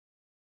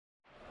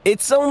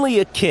It's only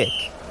a kick,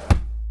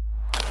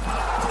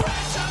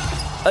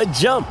 a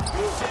jump,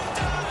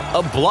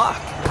 a block.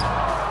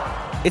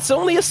 It's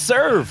only a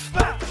serve.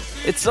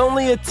 It's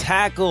only a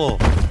tackle,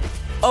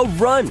 a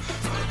run.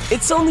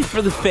 It's only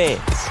for the fans.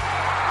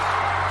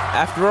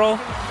 After all,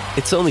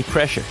 it's only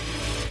pressure.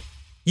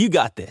 You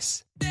got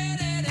this.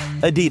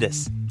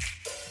 Adidas.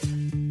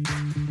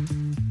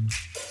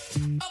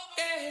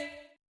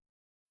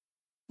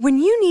 When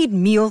you need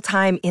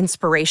mealtime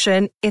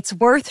inspiration, it's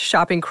worth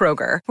shopping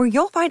Kroger, where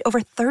you'll find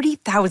over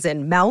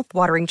 30,000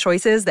 mouth-watering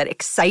choices that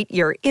excite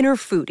your inner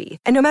foodie.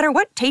 And no matter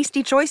what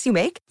tasty choice you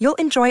make, you'll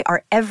enjoy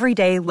our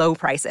everyday low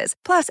prices,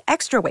 plus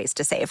extra ways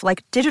to save,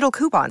 like digital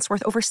coupons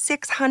worth over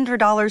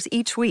 $600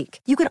 each week.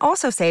 You can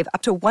also save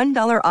up to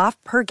 $1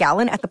 off per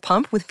gallon at the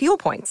pump with fuel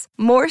points.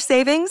 More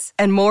savings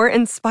and more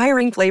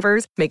inspiring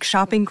flavors make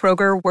shopping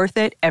Kroger worth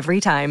it every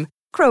time.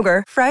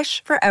 Kroger,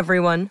 fresh for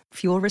everyone.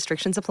 Fuel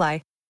restrictions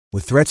apply.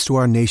 With threats to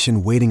our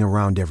nation waiting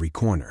around every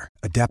corner,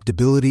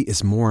 adaptability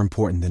is more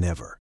important than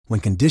ever.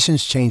 When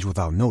conditions change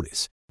without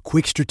notice,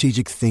 quick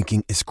strategic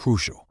thinking is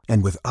crucial.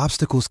 And with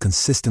obstacles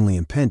consistently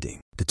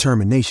impending,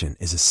 determination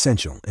is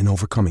essential in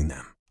overcoming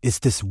them. It's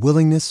this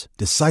willingness,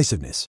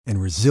 decisiveness,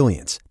 and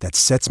resilience that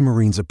sets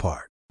Marines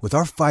apart. With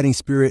our fighting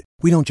spirit,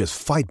 we don't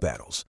just fight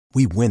battles,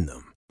 we win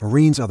them.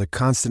 Marines are the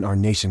constant our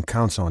nation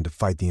counts on to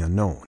fight the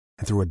unknown.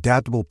 And through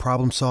adaptable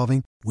problem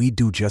solving, we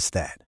do just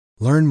that.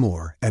 Learn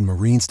more at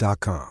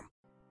marines.com.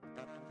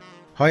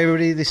 Hi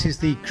everybody, this is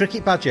the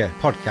Cricket Badger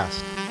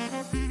podcast.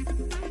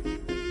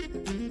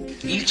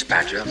 Each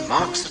badger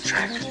marks the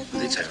track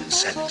with its own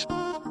scent.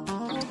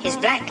 His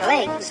black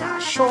legs are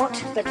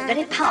short but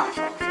very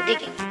powerful for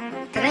digging.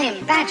 The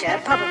name badger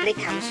probably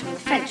comes from the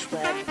French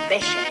word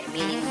bêcher,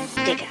 meaning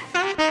digger.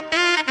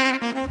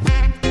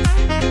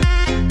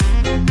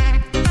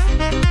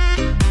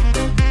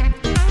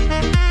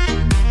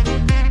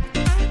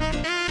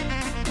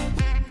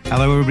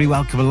 Hello everybody,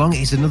 welcome along.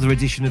 It's another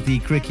edition of the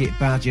Cricket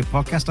Badger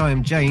podcast. I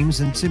am James,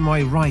 and to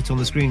my right on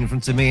the screen in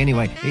front of me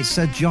anyway, it's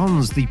Sir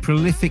Johns, the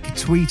prolific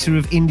tweeter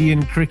of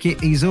Indian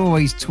cricket. He's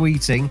always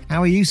tweeting.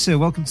 How are you, sir?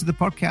 Welcome to the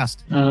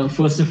podcast.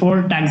 First of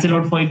all, thanks a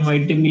lot for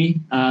inviting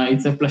me.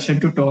 It's a pleasure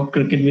to talk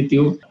cricket with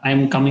you.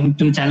 I'm coming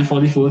to the channel for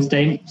the first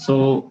time,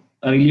 so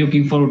really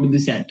looking forward to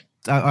this chat.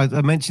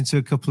 I mentioned to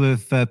a couple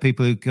of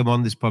people who come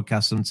on this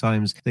podcast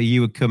sometimes that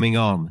you were coming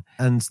on,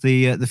 and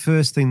the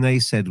first thing they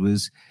said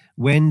was,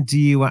 when do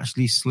you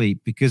actually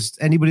sleep? Because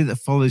anybody that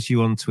follows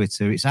you on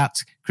Twitter, it's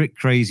at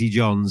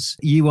CritCrazyJohns.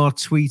 You are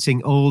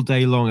tweeting all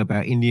day long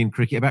about Indian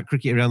cricket, about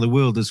cricket around the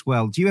world as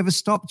well. Do you ever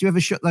stop? Do you ever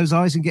shut those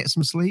eyes and get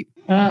some sleep?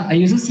 I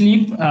used to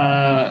sleep,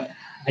 I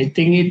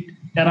think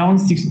around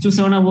 6 to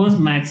 7 hours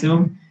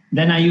maximum.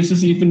 Then I used to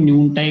sleep in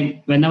noon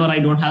time. Whenever I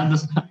don't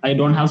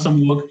have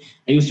some work.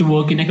 I used to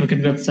work in a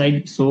cricket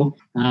website. So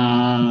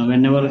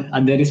whenever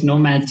there is no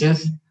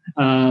matches,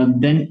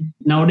 then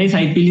nowadays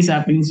IPL is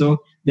happening.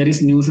 So there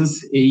is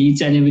news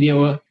each and every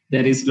hour.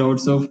 There is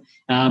lots of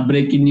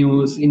breaking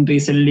news. In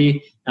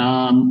recently,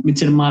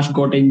 Mitchell Marsh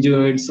got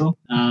injured. So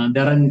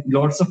there are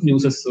lots of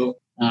news. So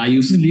I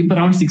used to sleep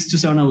around 6 to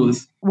 7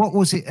 hours. What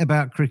was it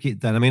about cricket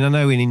then? I mean, I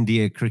know in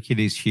India, cricket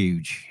is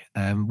huge.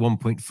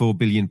 1.4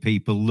 billion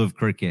people love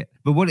cricket.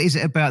 But what is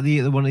it about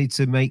that wanted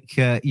to make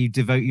you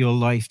devote your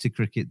life to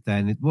cricket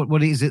then?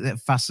 What is it that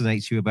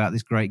fascinates you about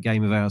this great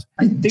game of ours?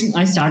 I think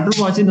I started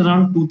watching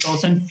around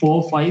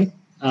 2004-05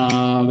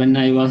 when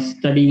I was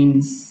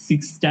studying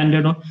 6th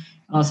standard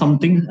or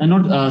something.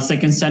 Not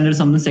second standard,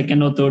 something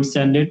second or third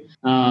standard.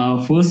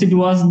 First it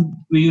was,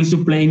 we used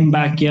to play in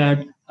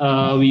backyard.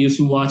 We used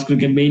to watch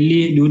cricket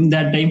mainly during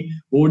that time.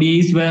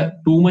 ODIs were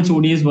too much.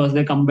 ODIs was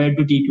there compared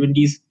to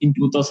T20s in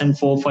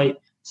 2004-05.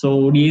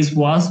 So ODIs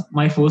was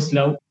my first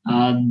love.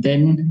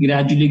 Then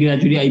gradually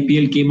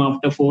IPL came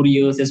after 4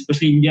 years.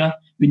 Especially India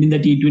winning the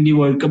T20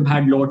 World Cup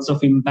had lots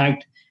of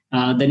impact.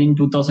 Then in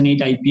 2008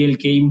 IPL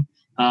came.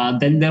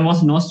 Then there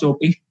was no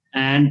stopping.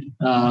 And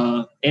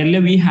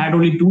earlier we had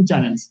only 2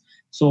 channels.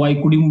 So I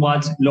couldn't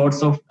watch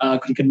lots of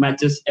cricket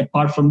matches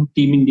apart from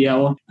Team India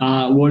or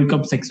World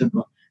Cups,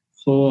 etc.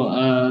 So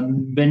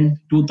when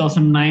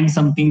 2009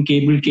 something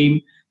cable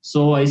came,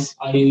 so I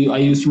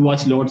used to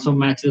watch lots of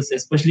matches,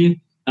 especially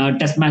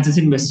test matches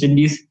in West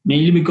Indies,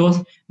 mainly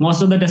because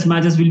most of the test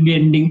matches will be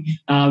ending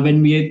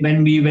when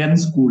we were in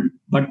school.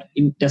 But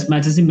in test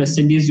matches in West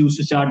Indies used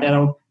to start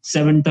around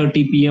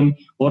 7:30 p.m.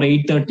 or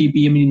 8:30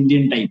 p.m. in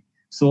Indian time.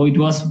 So it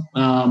was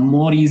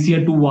more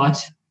easier to watch.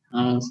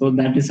 So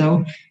that is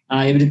how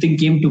everything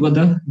came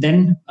together.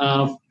 Then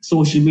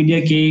social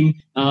media came.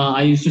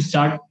 I used to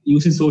start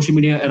using social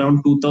media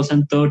around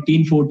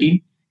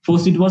 2013-14.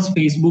 First it was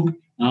Facebook.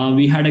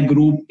 We had a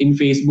group in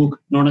Facebook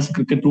known as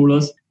Cricket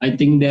Rulers. I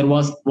think there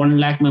was 1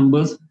 lakh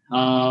members.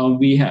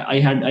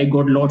 I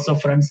got lots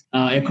of friends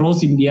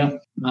across India.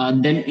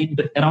 Then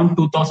around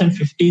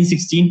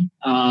 2015-16,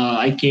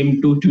 I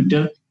came to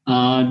Twitter.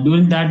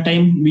 During that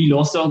time, we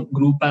lost our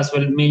group as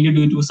well, mainly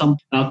due to some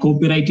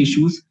copyright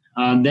issues.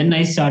 Then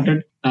I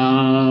started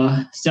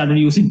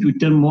using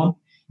Twitter more.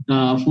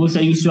 First,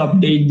 I used to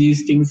update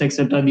these things,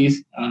 etc.,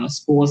 these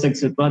scores,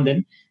 etc.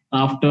 Then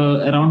after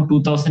around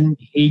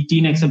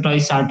 2018, etc., I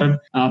started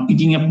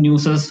picking up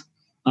newses.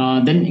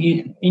 Then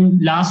in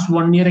last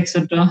 1 year,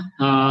 etc.,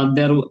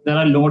 there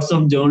are lots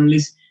of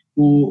journalists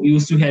who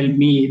used to help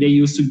me. They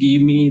used to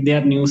give me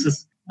their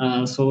newses.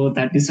 So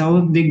that is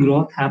how the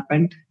growth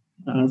happened.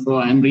 So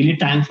I'm really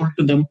thankful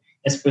to them,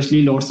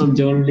 especially lots of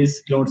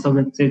journalists, lots of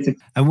websites.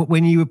 And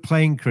when you were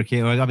playing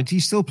cricket, do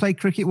you still play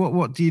cricket?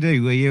 What do you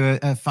do? Were you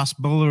a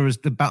fast bowler or as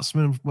the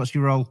batsman? What's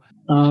your role?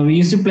 We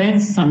used to play on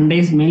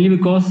Sundays mainly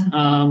because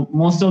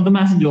most of them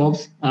as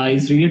jobs.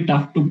 It's really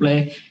tough to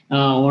play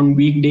on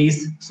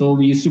weekdays. So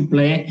we used to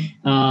play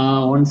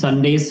on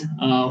Sundays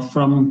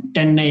from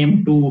 10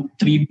 a.m. to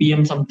 3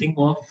 p.m. something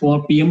or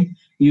 4 p.m.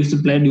 We used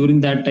to play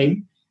during that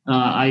time.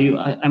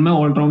 I'm an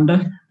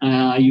all-rounder.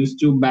 I used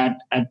to bat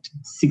at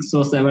 6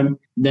 or 7.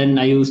 Then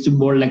I used to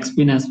bowl leg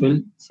spin as well.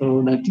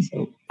 So that is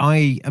how.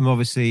 I am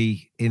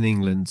obviously in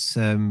England.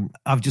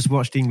 I've just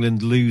watched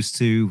England lose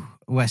to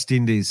West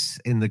Indies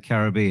in the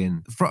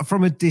Caribbean.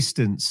 From a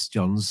distance,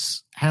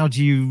 Johns, how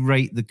do you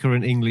rate the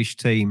current English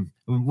team?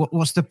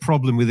 What's the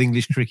problem with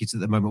English cricket at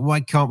the moment? Why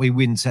can't we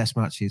win test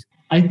matches?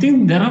 I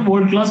think there are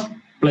world-class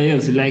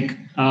players. Like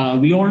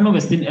we all know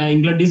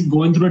England is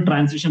going through a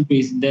transition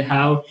phase. They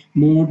have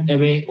moved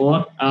away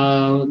or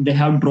they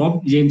have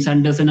dropped James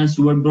Anderson and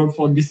Stuart Broad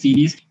for this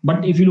series.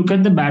 But if you look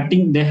at the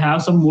batting, they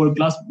have some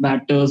world-class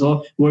batters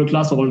or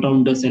world-class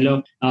all-rounders.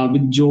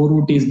 With Joe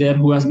Root is there,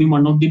 who has been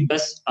one of the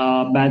best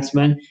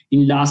batsmen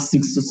in last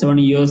 6 to 7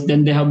 years.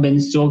 Then they have Ben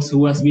Stokes,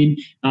 who has been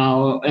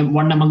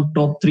one among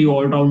top 3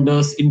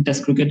 all-rounders in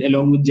Test cricket,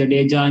 along with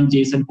Jadeja and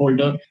Jason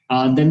Holder.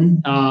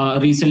 Then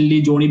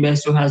recently, Johnny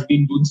Bairstow has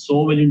been doing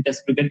so well in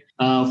Test cricket.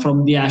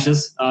 From the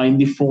Ashes in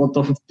the 4th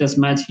or 5th Test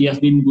match, he has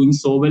been doing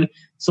so well.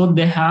 So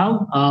they have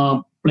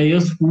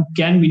players who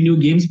can win you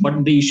games,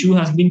 but the issue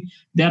has been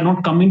they are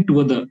not coming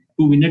together.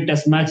 To win a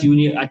Test match, you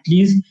need at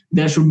least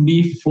there should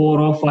be 4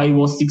 or 5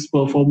 or 6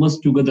 performers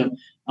together.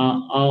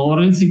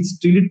 Or else it's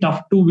really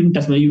tough to win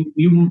Test match.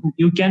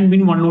 You can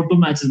win 1 or 2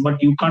 matches,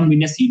 but you can't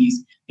win a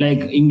series.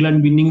 Like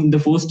England winning the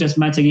first Test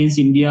match against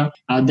India,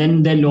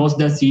 then they lost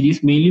that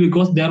series mainly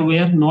because there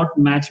were not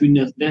match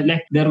winners.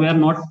 There were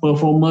not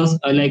performers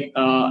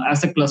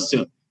as a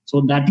cluster.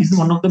 So that is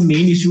one of the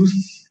main issues.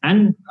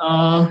 And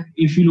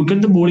if you look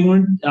at the bowling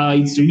one,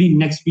 it's really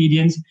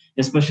inexperienced.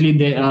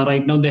 Especially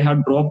right now they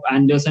have dropped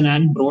Anderson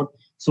and Broad.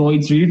 So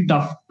it's really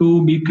tough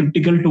to be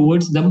critical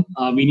towards them.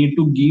 We need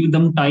to give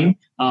them time.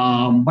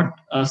 But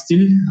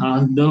still,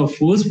 the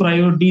first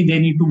priority they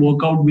need to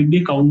work out will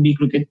be county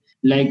cricket.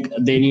 Like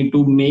they need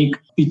to make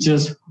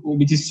pitches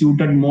which is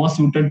more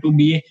suited to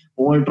be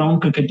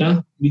all-round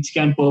cricketer, which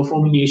can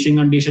perform in Asian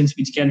conditions,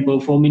 which can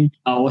perform in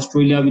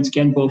Australia, which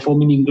can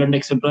perform in England,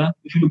 etc.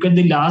 If you look at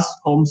the last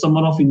home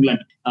summer of England,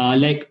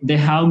 they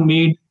have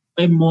made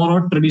a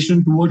more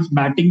tradition towards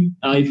batting.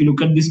 If you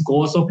look at the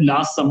scores of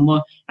last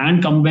summer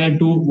and compared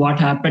to what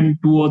happened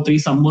 2 or 3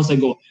 summers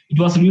ago, it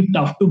was really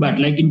tough to bat.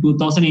 Like in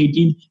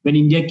 2018, when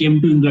India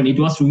came to England, it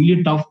was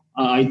really tough.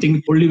 I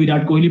think only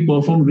Virat Kohli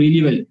performed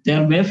really well.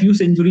 There were a few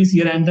centuries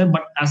here and there,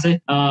 but as a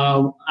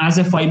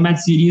 5-match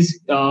series,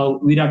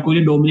 Virat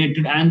Kohli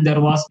dominated, and there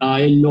was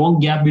a long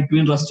gap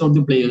between rest of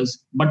the players.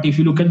 But if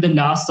you look at the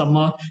last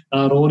summer,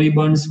 Rory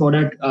Burns scored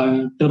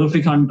a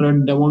terrific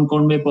 100. Devon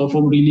Conway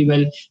performed really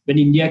well. When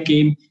India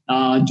came,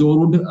 Joe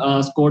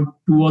Root scored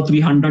 2 or 3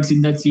 hundreds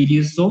in that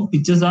series. So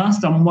pitches are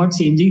somewhat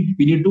changing.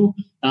 We need to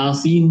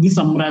see in the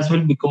summer as well,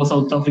 because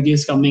South Africa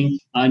is coming,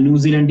 New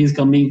Zealand is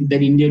coming,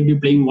 then India will be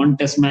playing 1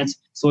 Test match.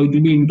 So it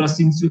will be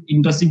interesting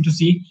to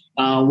see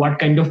what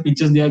kind of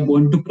pitches they are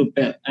going to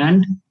prepare.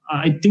 And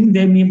I think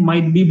they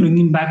might be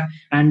bringing back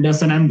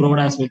Anderson and Broad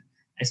as well.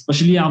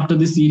 Especially after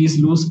the series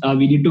lose,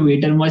 we need to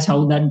wait and watch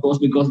how that goes,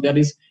 because there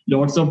is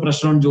lots of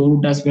pressure on Joe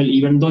Root as well.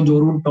 Even though Joe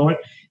Root told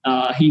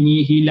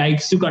he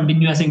likes to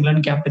continue as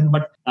England captain,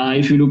 but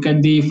if you look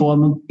at the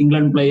former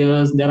England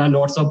players, there are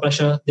lots of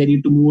pressure. They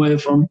need to move away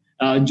from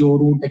Joe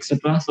Root,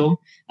 etc.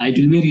 So it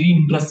will be really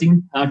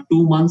interesting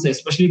 2 months,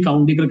 especially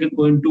county cricket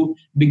going to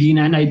begin.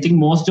 And I think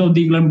most of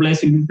the England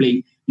players will be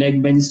playing.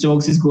 Like Ben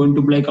Stokes is going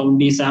to play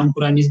county, Sam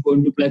Curran is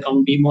going to play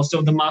county. Most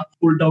of them are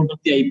pulled out of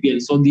the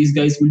IPL. So these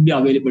guys will be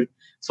available.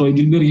 So it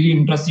will be really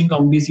interesting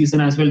county season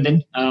as well.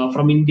 Then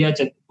from India,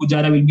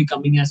 Pujara will be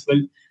coming as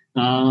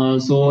well.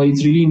 So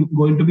it's really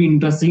going to be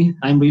interesting.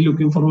 I'm really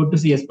looking forward to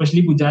see,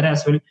 especially Pujara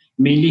as well.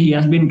 Mainly he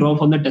has been dropped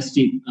from the Test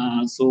team.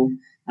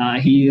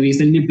 He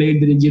recently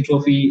played the Ranji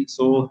Trophy,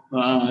 so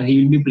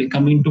he will be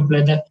coming to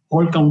play the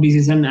whole county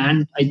season,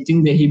 and I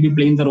think that he'll be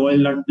playing the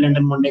Royal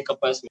London Monday Cup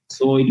as well.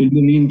 So it will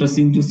be really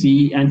interesting to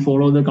see and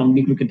follow the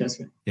county cricket as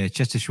well. Yeah,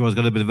 Chester Shaw's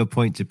got a bit of a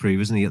point to prove,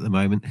 isn't he, at the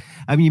moment?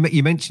 I mean,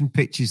 you mentioned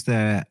pitches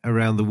there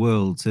around the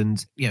world,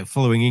 and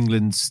following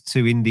England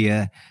to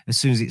India, as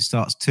soon as it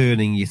starts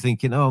turning, you're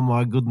thinking, oh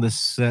my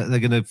goodness, they're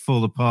going to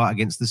fall apart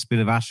against the spin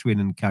of Ashwin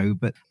and co.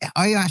 But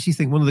I actually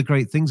think one of the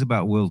great things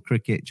about world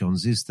cricket,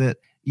 Johns, is that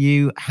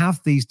you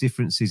have these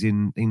differences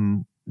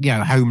in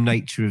home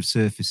nature of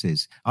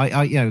surfaces.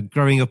 I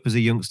growing up as a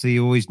youngster,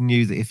 you always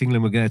knew that if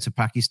England were going to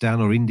Pakistan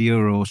or India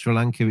or Sri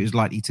Lanka, it was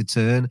likely to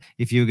turn.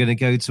 If you were going to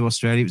go to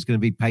Australia, it was going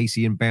to be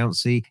pacey and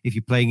bouncy. If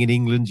you're playing in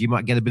England, you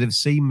might get a bit of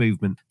seam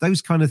movement.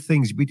 Those kind of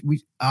things,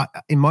 we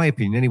in my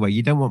opinion anyway,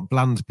 you don't want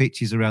bland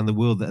pitches around the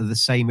world that are the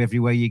same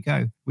everywhere you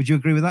go. Would you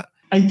agree with that?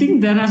 I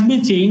think there has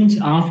been change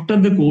after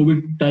the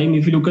COVID time.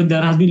 If you look at,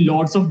 there has been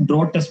lots of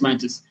draw test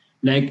matches.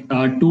 Like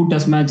 2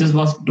 test matches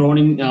was drawn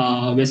in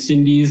West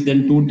Indies,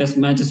 then 2 test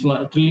matches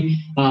were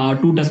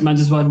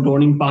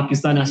drawn in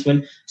Pakistan as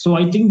well. So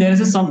I think there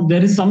is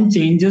some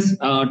changes.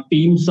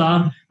 Teams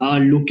are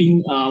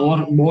looking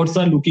or boards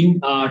are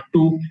looking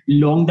to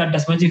long that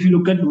test match. If you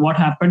look at what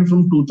happened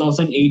from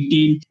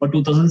 2018 or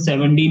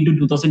 2017 to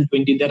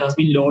 2020, there has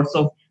been lots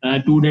of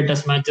 2-day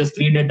test matches,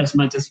 3-day test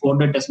matches,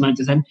 4-day test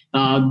matches, and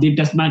the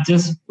test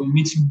matches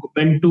which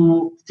went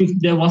to 5th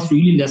day was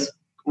really less.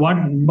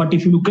 But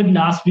if you look at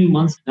last few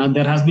months,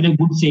 there has been a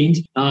good change,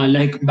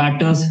 like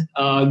batters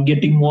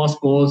getting more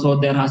scores, or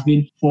there has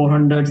been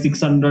 400,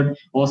 600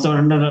 or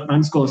 700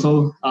 run score.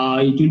 So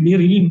it will be a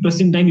really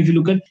interesting time. If you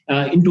look at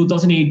in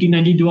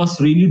 2018-19, it was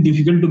really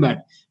difficult to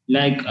bat.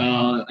 Like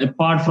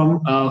apart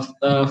from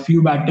a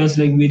few batters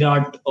like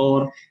Virat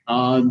or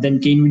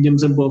then Kane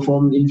Williamson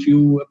performed in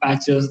few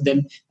patches,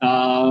 then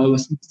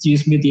Steve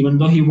Smith, even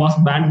though he was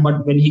banned,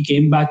 but when he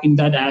came back in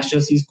that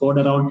Ashes, he scored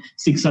around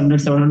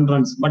 600, 700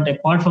 runs. But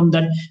apart from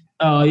that,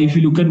 if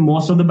you look at,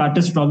 most of the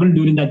batters struggled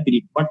during that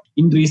period. But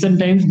in recent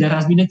times, there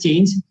has been a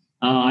change.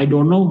 I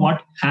don't know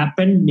what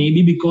happened.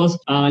 Maybe because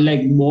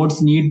like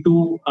boards need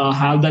to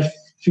have that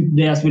 5th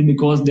day as well,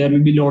 because there will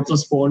be lots of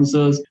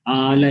sponsors.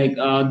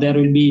 There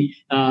will be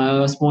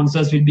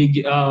sponsors will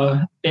be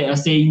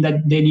saying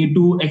that they need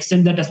to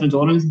extend that test match,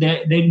 or else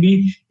they'll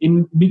be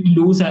in big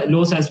loss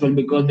as well,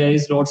 because there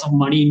is lots of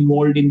money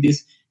involved in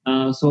this.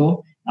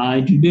 So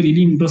it will be a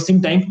really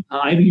interesting time.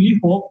 I really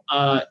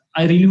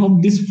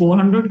hope this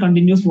 400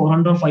 continues,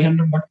 400 or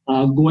 500,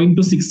 but going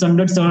to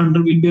 600, 700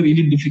 will be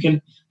really difficult.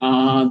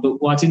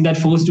 Watching that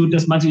first 2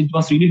 test match, it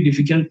was really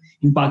difficult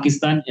in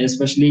Pakistan,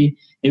 especially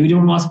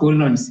everyone was scoring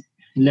runs.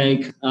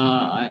 Like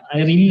I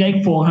really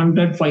like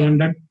 400,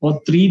 500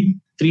 or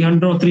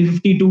 300 or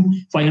 350 to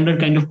 500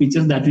 kind of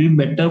pitches. That will be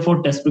better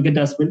for test cricket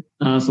as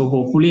well. So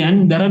hopefully,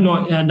 and there are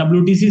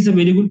WTC is a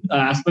very good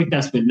aspect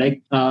as well.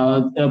 Like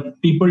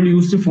people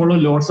used to follow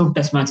lots of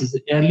test matches.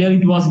 Earlier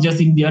it was just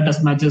India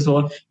test matches,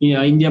 or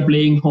India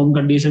playing home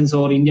conditions,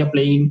 or India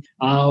playing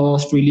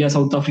Australia,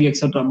 South Africa,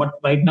 etc. But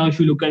right now,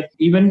 if you look at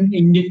even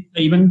India,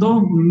 even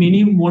though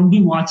many won't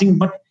be watching,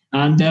 but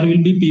there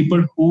will be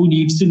people who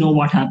needs to know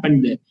what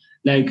happened there.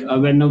 Like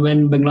when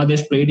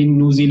Bangladesh played in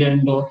New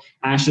Zealand, or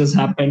Ashes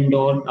happened,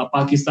 or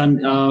Pakistan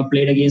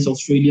played against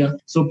Australia.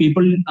 So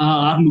people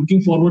are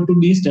looking forward to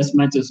these test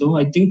matches. So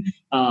I think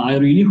I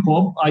really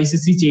hope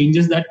ICC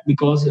changes that,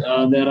 because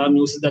there are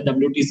news that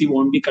WTC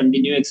won't be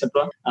continuing,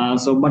 etc.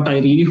 But I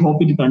really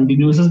hope it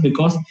continues,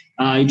 because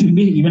it will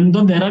be, even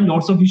though there are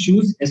lots of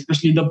issues,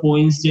 especially the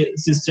points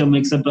system,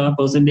 etc.,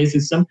 percentage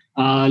system,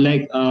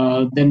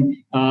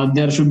 then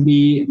there should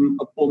be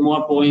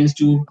more points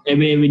to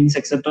away wins,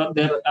 etc.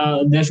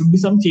 There should be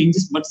some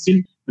changes, but still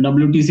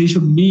WTC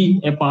should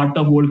be a part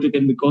of world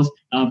cricket, because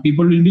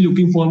people will be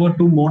looking forward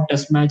to more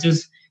test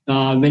matches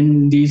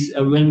when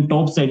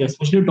topside,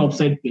 especially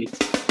topside plays.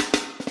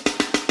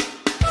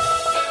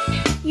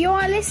 You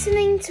are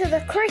listening to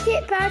the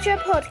Cricket Badger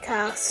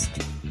podcast.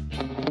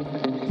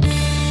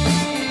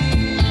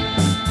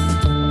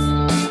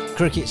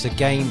 Cricket's a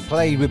game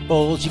played with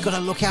balls. You've got to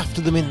look after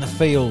them in the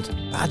field.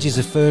 Badgers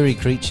are furry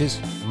creatures.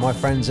 My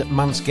friends at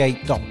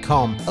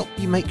manscaped.com help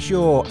you make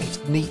sure it's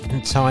neat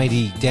and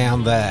tidy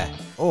down there.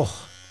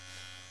 Oh,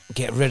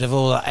 get rid of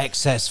all that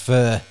excess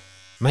fur.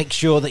 Make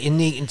sure that you're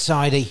neat and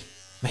tidy.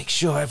 Make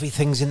sure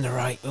everything's in the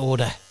right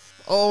order.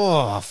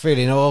 Oh,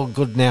 feeling all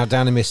good now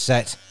down in my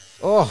set.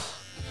 Oh,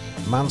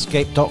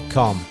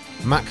 manscaped.com.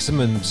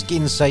 Maximum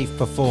skin-safe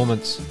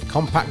performance,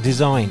 compact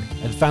design,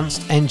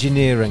 advanced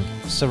engineering,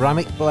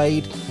 ceramic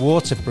blade,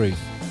 waterproof.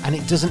 And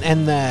it doesn't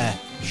end there.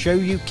 Show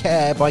you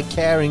care by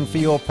caring for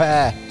your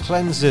pair.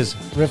 Cleansers,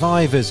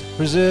 revivers,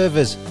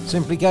 preservers.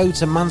 Simply go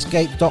to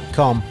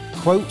manscaped.com.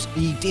 Quote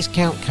the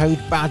discount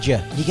code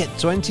BADGER. You get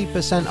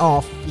 20%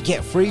 off, you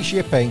get free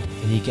shipping,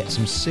 and you get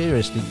some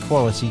seriously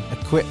quality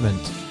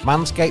equipment.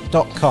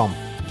 Manscaped.com.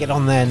 Get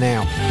on there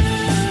now.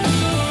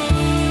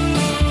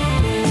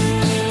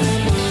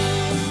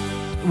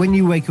 When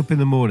you wake up in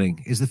the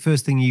morning, is the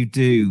first thing you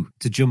do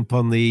to jump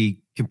on the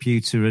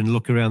computer and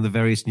look around the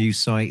various news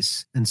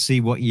sites and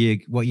see what you're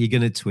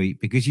going to tweet?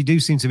 Because you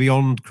do seem to be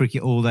on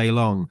cricket all day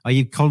long. Are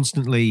you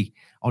constantly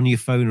on your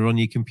phone or on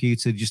your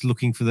computer just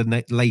looking for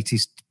the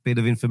latest bit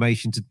of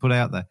information to put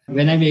out there?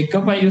 When I wake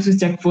up, I used to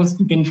check for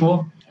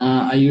Cricinfo.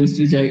 I used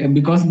to check,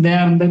 because they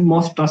are the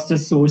most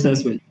trusted source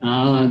as well.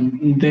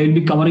 They will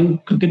be covering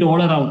cricket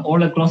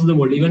all across the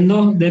world. Even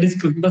though there is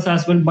Crickbuzz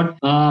as well, but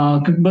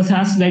Crickbuzz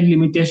has slight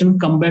limitation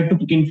compared to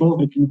Cricinfo.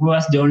 Cricinfo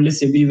has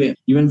journalists everywhere,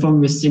 even from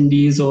West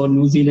Indies or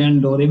New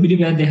Zealand or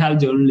everywhere they have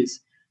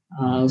journalists.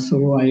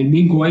 So I'll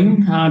be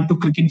going to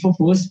cricket for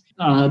first.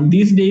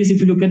 These days, if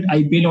you look at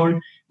IPL,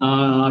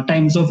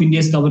 Times of India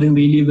is covering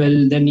really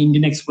well. Then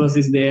Indian Express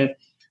is there.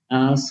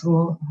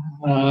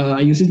 I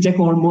used to check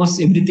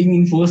almost everything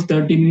in first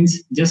 30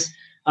 minutes just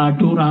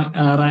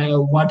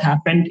to what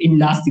happened in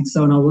last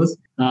 6-7 hours.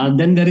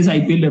 Then there is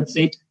IPL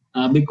website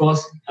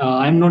because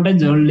I'm not a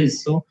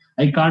journalist, so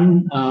I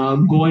can't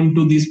go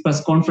into this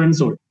press conference.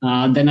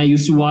 Then I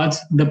used to watch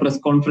the press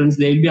conference.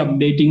 They'll be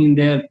updating in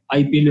their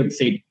IPL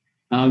website.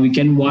 We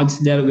can watch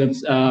their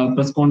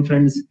press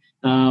conference,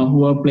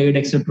 who have played,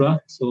 etc.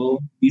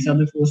 So these are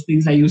the first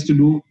things I used to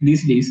do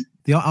these days.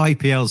 The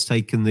IPL's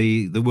taken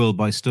the world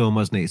by storm,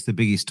 hasn't it? It's the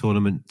biggest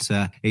tournament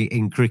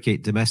in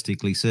cricket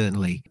domestically,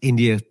 certainly.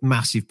 India,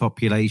 massive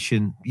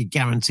population. You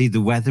guarantee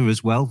the weather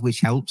as well,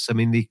 which helps. I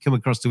mean, they come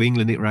across to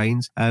England, it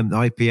rains.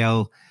 The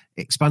IPL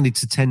expanded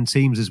to 10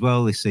 teams as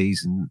well this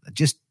season.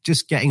 Just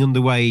getting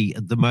underway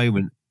at the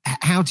moment.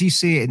 How do you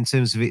see it in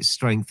terms of its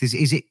strength?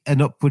 Is it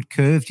an upward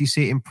curve? Do you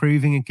see it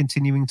improving and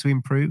continuing to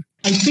improve?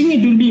 I think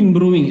it will be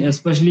improving,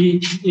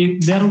 especially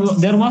if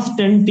there was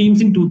 10 teams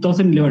in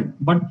 2011.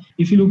 But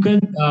if you look at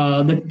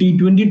the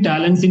T20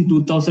 talents in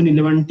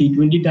 2011,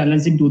 T20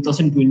 talents in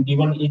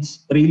 2021,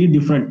 it's really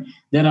different.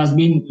 There has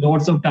been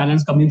lots of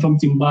talents coming from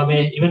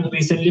Zimbabwe. Even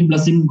recently,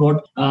 Blessing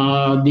got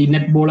the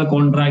netballer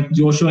contract.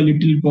 Joshua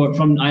Little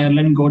from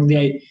Ireland got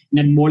the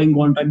netballing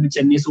contract with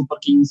Chennai Super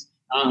Kings.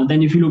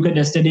 Then if you look at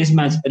yesterday's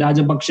match,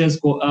 Rajapaksa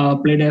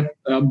played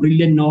a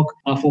brilliant knock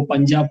for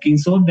Punjab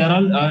Kings. So there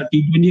are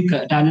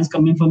T20 talents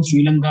coming from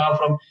Sri Lanka,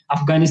 from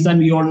Afghanistan.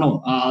 We all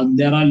know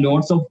there are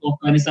lots of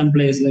Afghanistan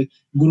players like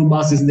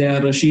Gurbaz is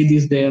there, Rashid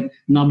is there,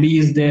 Nabi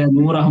is there,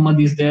 Noor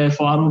Ahmad is there,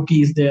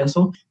 Farooqi is there.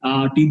 So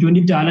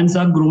T20 talents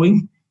are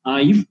growing.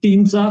 If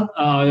teams are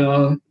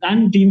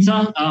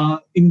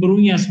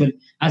improving as well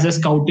as a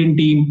scouting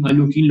team,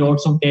 looking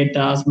lots of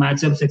data,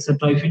 matchups,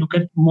 etc. If you look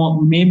at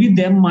more, maybe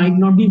they might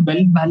not be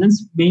well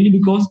balanced, mainly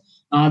because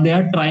they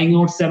are trying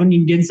out 7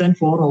 Indians and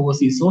 4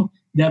 overseas. So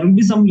there will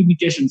be some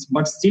limitations,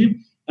 but still,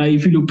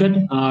 if you look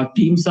at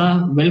teams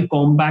are well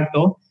compact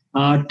or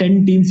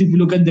 10 teams. If you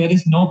look at, there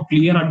is no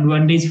clear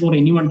advantage for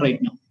anyone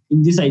right now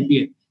in this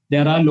IPL.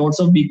 There are lots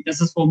of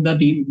weaknesses for the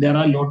team. There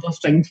are lots of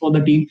strengths for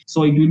the team.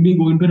 So it will be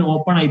going to an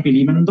open IPL,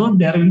 even though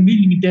there will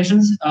be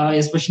limitations,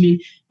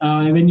 especially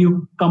when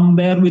you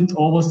compare with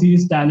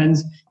overseas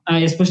talents,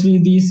 especially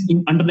these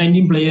under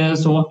 19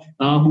 players or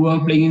who are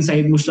playing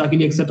inside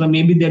Mushtaq, etc.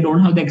 Maybe they don't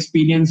have the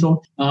experience,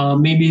 or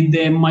maybe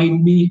they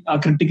might be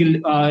critical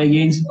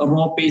against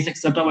raw pace,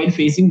 etc. while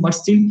facing, but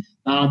still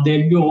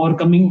they'll be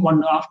overcoming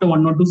after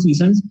 1 or 2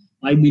 seasons.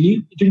 I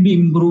believe it will be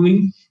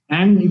improving.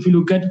 And if you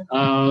look at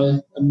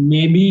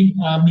maybe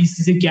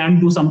BCCI can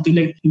do something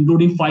like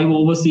including 5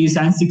 overseas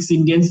and 6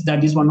 Indians.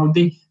 That is one of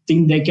the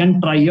things they can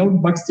try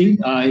out. But still,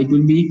 it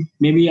will be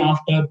maybe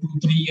after 2-3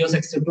 years,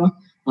 etc.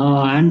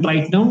 And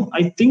right now,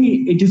 I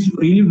think it is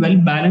really well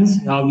balanced.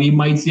 We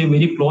might see a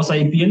very close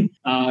IPL,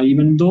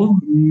 even though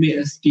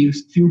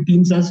few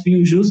teams has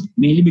few issues,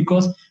 mainly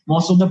because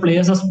most of the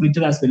players are split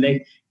as well.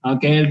 Like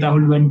KL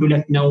Rahul went to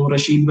Lucknow,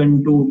 Rashid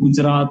went to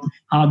Gujarat,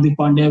 Hardik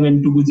Pandya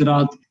went to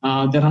Gujarat.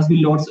 There has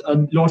been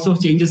lots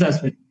of changes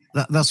as well.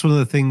 That's one of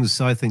the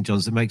things I think, John,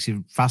 that makes it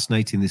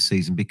fascinating this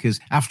season, because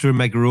after a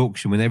mega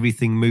auction, when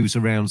everything moves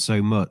around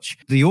so much,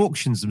 the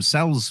auctions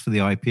themselves for the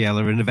IPL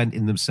are an event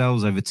in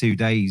themselves over 2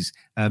 days.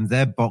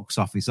 They're box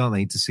office, aren't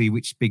they, to see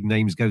which big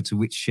names go to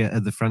which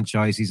of the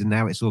franchises, and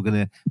now it's all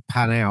going to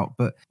pan out.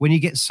 But when you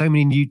get so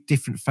many new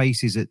different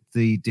faces at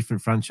the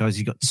different franchises,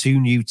 you've got 2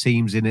 new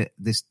teams in it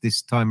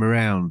this time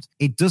around,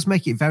 it does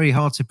make it very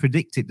hard to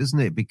predict it,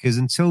 doesn't it? Because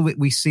until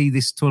we see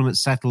this tournament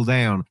settle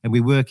down and we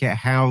work out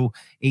how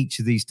each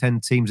of these 10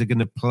 teams are going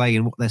to play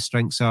and what their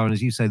strengths are, and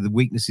as you say, the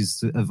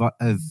weaknesses of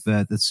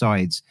the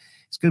sides,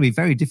 it's going to be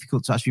very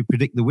difficult to actually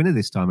predict the winner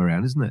this time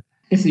around, isn't it?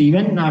 Yes,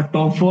 even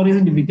top 4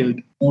 is difficult.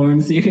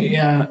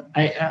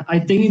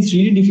 I think it's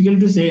really difficult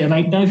to say.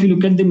 Right now, if you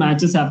look at the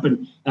matches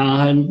happen,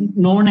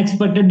 no one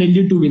expected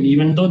Delhi to win,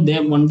 even though they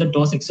won the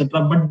toss,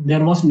 etc. But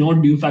there was no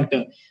due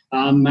factor.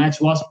 Match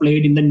was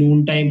played in the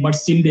noon time, but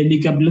still Delhi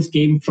Capitals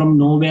came from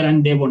nowhere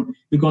and they won,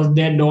 because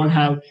they don't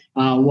have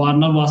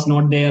Warner was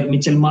not there,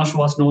 Mitchell Marsh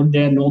was not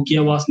there,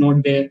 Nokia was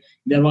not there.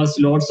 There was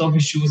lots of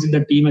issues in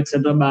the team,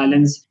 etc.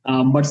 balance,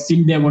 but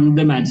still they won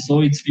the match. So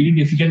it's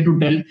really difficult to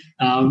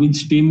tell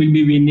which team will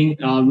be winning,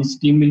 which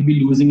team will be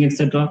losing,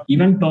 etc.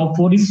 Even top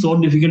 4 is so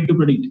difficult to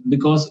predict,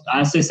 because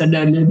as I said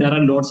earlier, there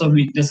are lots of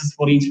weaknesses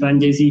for each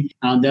franchisee.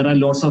 There are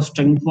lots of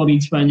strength for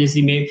each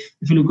franchisee.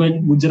 If you look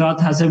at Gujarat,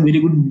 has a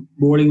very good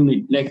bowling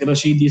unit. Like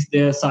Rashid is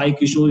there, Sai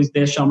Kishore is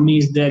there, Shami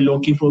is there,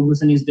 Loki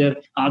Ferguson is there,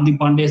 Hardik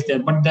Pandya is there,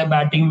 but their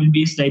batting will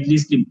be slightly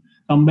slim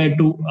compared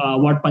to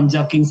what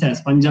Punjab Kings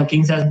has. Punjab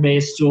Kings has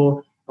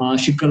Bairstow,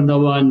 Shikhar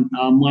Dhawan,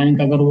 Mayank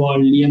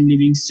Agarwal, Liam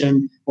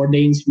Livingston,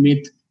 Dane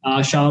Smith,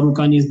 Shah Rukh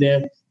Khan is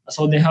there.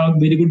 So they have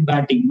very good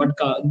batting, but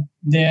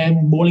their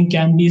bowling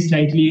can be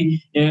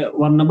slightly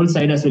vulnerable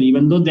side as well.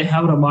 Even though they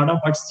have Rabada,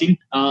 but still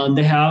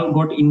they have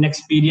got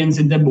inexperience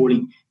in their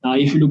bowling.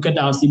 If you look at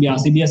RCB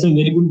has a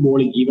very good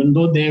bowling, even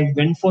though they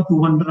went for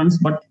 200 runs.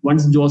 But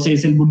once Jose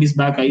Hazelwood is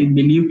back, I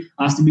believe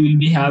RCB will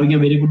be having a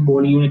very good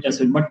bowling unit as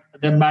well. But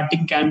their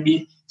batting can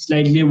be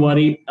slightly a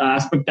worry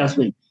aspect as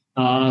well.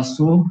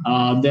 So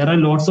there are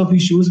lots of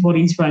issues for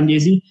each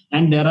franchise,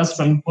 and there are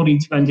strengths for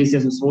each franchise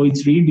as well. So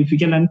it's really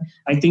difficult, and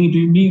I think it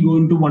will be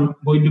going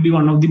to be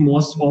one of the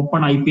most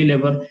open IPL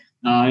ever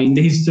in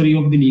the history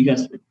of the league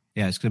as well.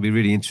 Yeah, it's going to be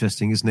really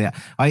interesting, isn't it?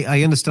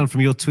 I understand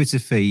from your Twitter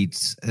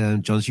feeds,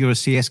 Johns, you're a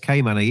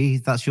CSK man, are you?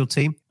 That's your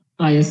team?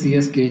 Yes,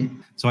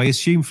 CSK. So I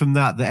assume from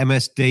that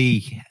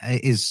MSD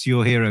is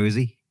your hero, is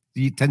he?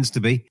 He tends to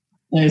be.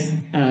 Yes,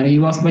 he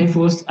was my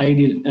first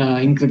idol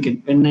in cricket.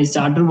 When I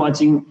started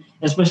watching,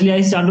 especially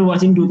I started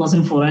watching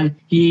 2004, and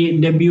he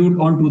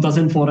debuted on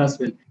 2004 as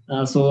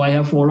well. So I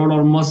have followed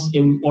almost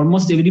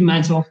every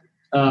match of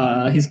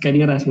his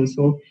career as well.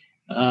 So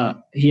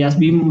he has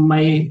been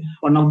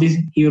one of these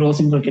heroes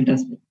in cricket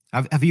as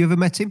well. Have you ever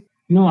met him?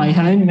 No, I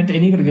haven't met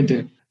any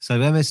cricketer. So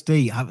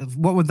MSD,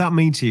 what would that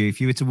mean to you if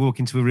you were to walk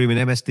into a room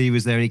and MSD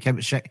was there and he came,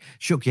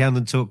 shook your hand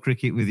and talked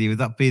cricket with you? Would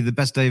that be the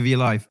best day of your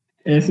life?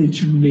 Yes, it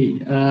should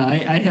be.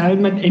 I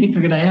haven't met any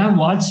cricketer. I have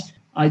watched,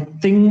 I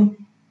think,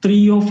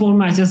 3 or 4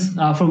 matches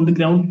from the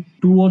ground,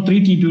 2 or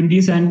 3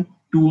 T20s and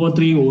 2 or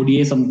 3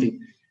 ODA something.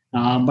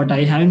 But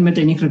I haven't met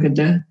any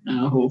cricketer.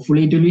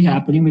 Hopefully it will be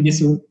happening very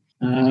soon.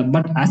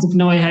 But as of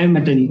now, I haven't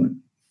met anyone.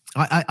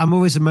 I'm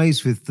always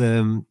amazed with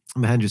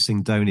Mahendra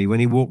Singh Dhoni when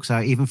he walks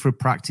out, even for a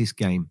practice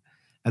game,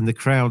 and the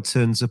crowd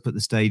turns up at the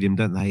stadium,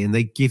 don't they? And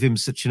they give him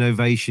such an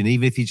ovation,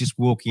 even if he's just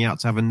walking out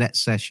to have a net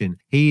session.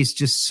 He is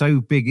just so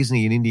big, isn't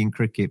he, in Indian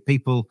cricket?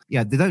 People,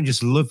 they don't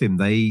just love him.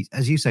 They,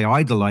 as you say,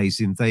 idolise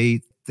him.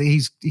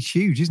 He's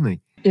huge, isn't he?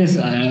 Yes,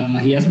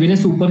 he has been a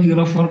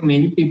superhero for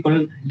many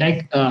people.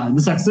 Like the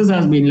success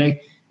has been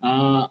like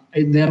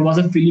there was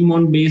a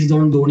film based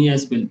on Dhoni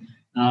as well.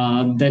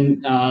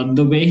 Then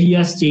the way he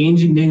has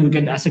changed Indian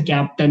cricket as a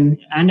captain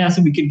and as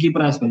a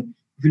wicketkeeper as well.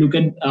 If you look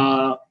at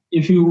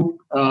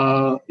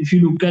if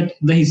you look at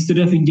the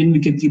history of Indian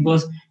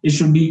wicketkeepers, it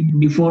should be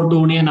before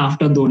Dhoni and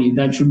after Dhoni.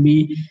 That should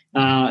be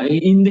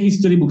in the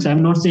history books.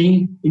 I'm not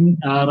saying in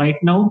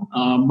right now,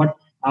 but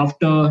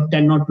after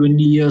 10 or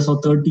 20 years or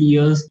 30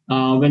 years,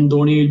 when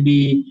Dhoni will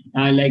be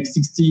like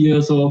 60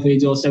 years of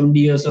age or 70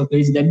 years of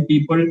age, then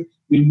people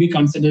will be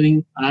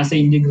considering as an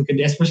Indian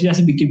cricket, especially as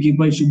a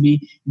wicketkeeper, it should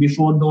be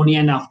before Dhoni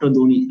and after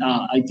Dhoni.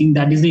 I think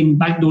that is the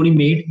impact Dhoni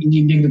made in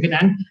Indian cricket,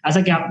 and as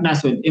a captain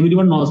as well.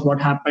 Everyone knows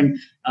what happened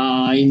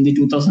in the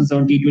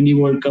 2007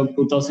 T20 World Cup,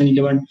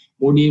 2011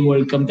 ODI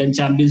World Cup, then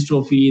Champions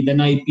Trophy, then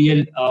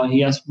IPL. He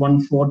has won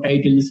 4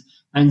 titles.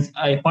 And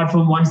apart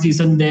from one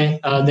season, they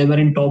were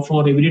in top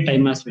 4 every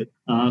time as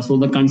well. So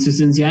the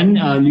consistency and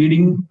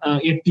leading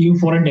a team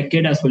for a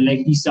decade as well. Like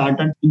he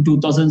started in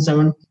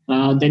 2007,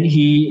 then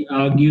he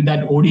gave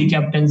that ODI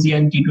captaincy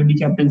and T20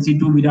 captaincy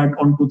to Virat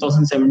on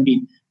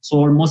 2017. So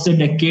almost a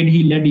decade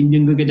he led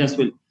Indian cricket as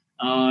well.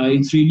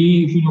 It's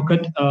really, if you look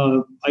at,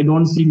 I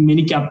don't see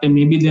many captains.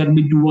 Maybe there will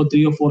be 2 or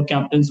 3 or 4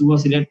 captains who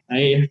have led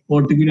a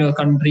particular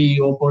country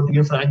or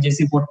particular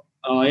franchise for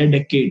a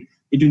decade.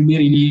 It will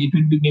be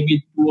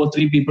maybe 2 or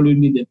 3 people will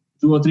be there.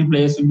 2 or 3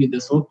 players will be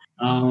there. So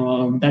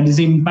that is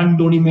the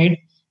impact Dhoni made.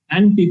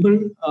 And people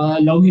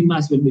love him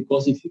as well,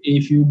 because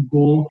if you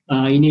go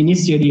in any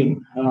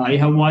stadium, I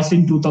have watched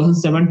in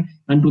 2007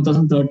 and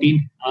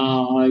 2013,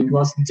 it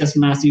was just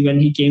massive when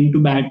he came to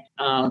bat.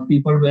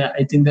 People were,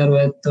 I think there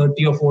were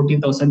 30 or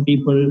 40,000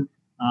 people.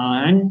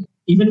 And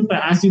even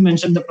as you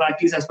mentioned, the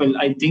practice as well.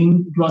 I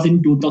think it was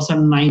in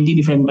 2019,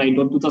 if I'm right,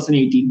 or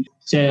 2018.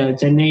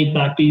 Chennai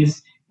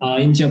practice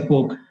in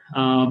Chepauk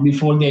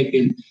before the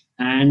IPL,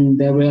 and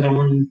there were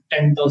around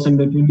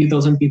 10,000 or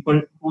 20,000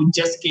 people who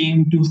just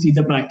came to see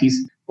the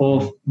practice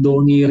of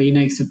Dhoni, Reina,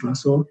 etc.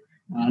 So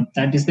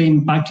that is the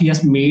impact he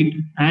has made,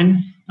 and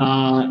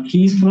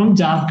he's from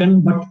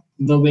Jharkhand, but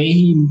the way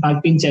he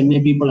impacting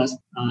Chennai people,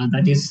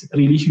 that is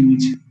really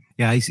huge.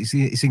 Yeah,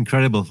 it's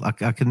incredible. I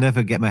can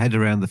never get my head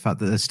around the fact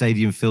that the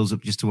stadium fills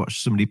up just to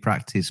watch somebody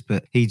practice,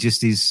 but he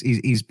just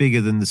he's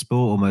bigger than the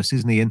sport almost,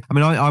 isn't he? And I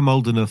mean, I'm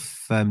old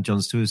enough,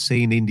 Johns, to have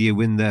seen India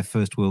win their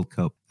first World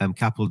Cup,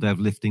 Kapil Dev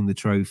lifting the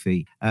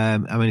trophy. I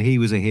mean, he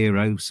was a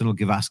hero. Sunil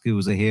Gavaskar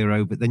was a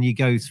hero, but then you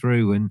go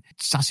through and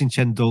Sachin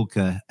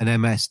Tendulkar and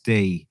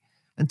MSD,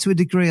 and to a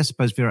degree, I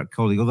suppose, Virat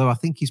Kohli, although I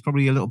think he's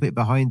probably a little bit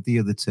behind the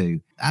other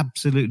two.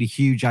 Absolutely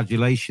huge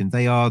adulation.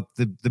 They are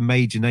the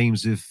major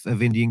names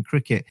of Indian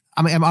cricket.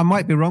 I mean, I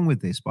might be wrong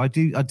with this, but I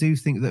do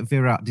think that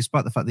Virat,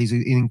 despite the fact that he's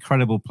an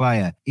incredible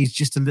player, he's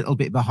just a little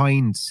bit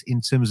behind in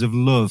terms of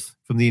love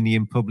from the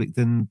Indian public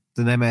than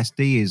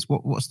MSD is.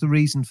 What's the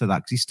reason for that?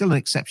 Because he's still an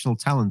exceptional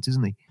talent,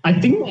 isn't he? I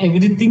think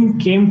everything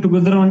came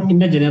together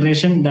in a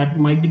generation. That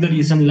might be the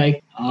reason.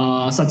 Like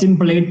Sachin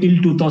played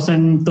till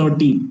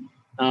 2013.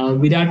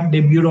 Virat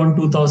debuted on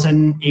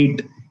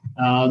 2008.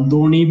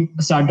 Dhoni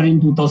started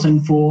in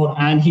 2004,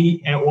 and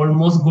he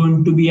almost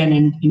going to be an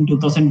end in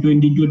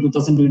 2022 or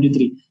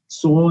 2023.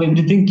 So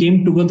everything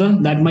came together.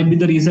 That might be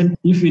the reason.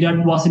 If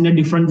Virat was in a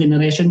different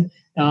generation,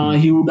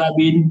 he would have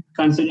been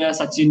considered as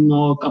Sachin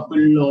or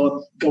Kapil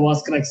or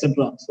Gavaskar,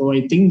 etc. So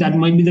I think that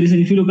might be the reason.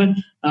 If you look at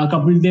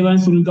Kapil Dev and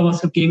Sunil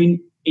Gavaskar came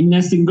in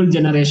a single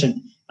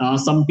generation.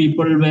 Some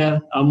people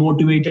were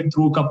motivated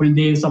through Kapil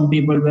Dev, some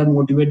people were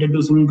motivated to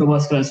Sunil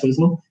Gavaskar as well.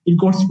 So it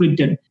got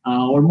splitted.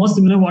 Almost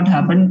similar what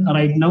happened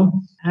right now.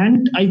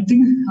 And I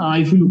think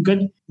if you look at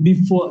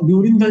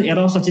during the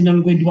era of Sachin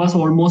Tendulkar, it was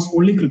almost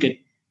only cricket.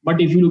 But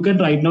if you look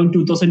at right now in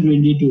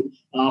 2022,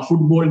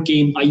 football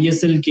came,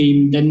 ISL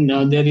came, then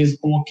there is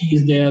hockey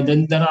is there,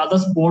 then there are other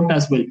sport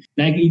as well.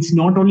 Like it's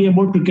not only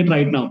about cricket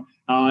right now.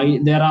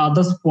 There are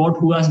other sport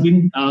who has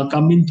been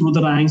coming through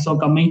the ranks or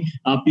coming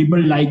people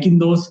liking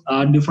those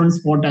different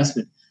sport as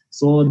well.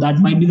 So that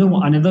might be the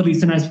another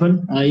reason as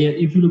well.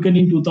 If you look at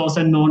in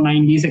 2000 or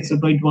 90s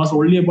etc., it was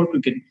only about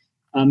cricket.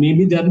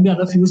 Maybe there will be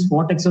other few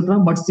sport etc.,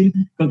 but still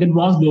cricket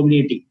was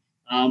dominating.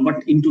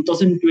 But in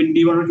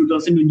 2021 or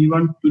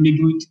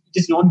 2022, it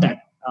is not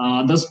that.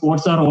 The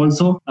sports are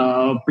also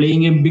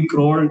playing a big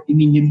role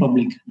in Indian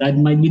public. That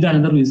might be the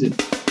another reason.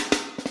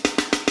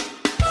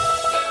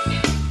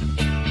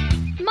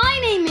 My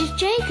name is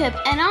Jacob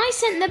and I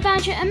sent the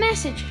Badger a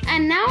message,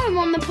 and now I'm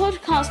on the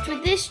podcast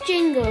with this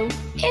jingle.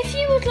 If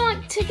you would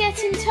like to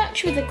get in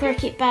touch with the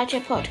Cricket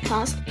Badger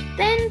podcast,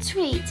 then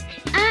tweet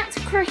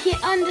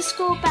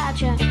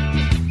 @cricket_badger.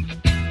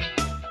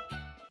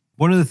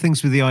 One of the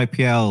things with the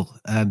IPL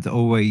that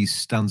always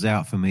stands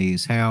out for me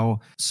is how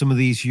some of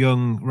these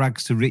young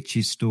rags to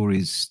riches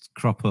stories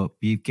crop up.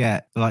 You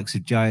get the likes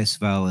of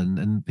Jaiswal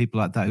and people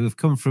like that who have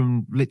come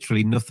from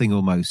literally nothing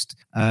almost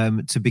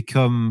to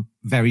become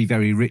very,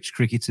 very rich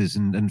cricketers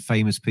and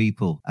famous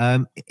people.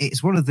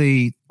 It's one of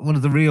the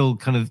real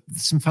kind of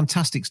some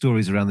fantastic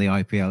stories around the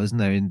IPL, isn't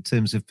there, in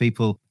terms of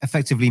people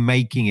effectively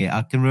making it.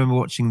 I can remember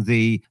watching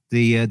the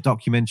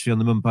documentary on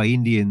the Mumbai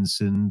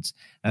Indians and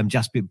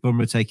Jasprit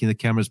Bumrah taking the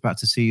cameras back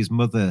to see his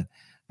mother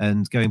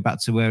and going back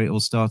to where it all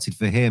started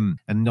for him.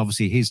 And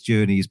obviously his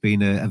journey has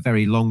been a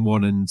very long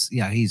one, and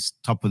he's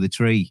top of the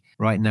tree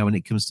right now when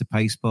it comes to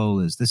pace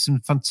bowlers. There's some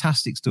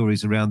fantastic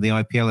stories around the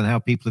IPL and how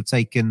people have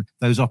taken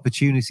those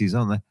opportunities,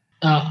 aren't there?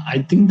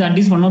 I think that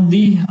is one of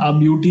the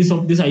beauties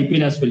of this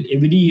IPL as well.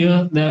 Every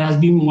year there has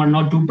been one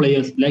or two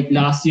players. Like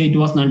last year it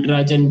was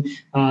Nataraj, and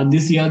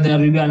this year there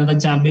will be another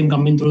champion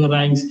coming through the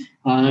ranks.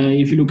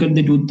 If you look at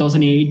the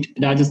 2008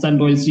 Rajasthan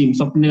Royals team,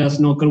 Swapnil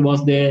Asnokar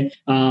was there,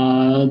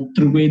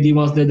 Trivedi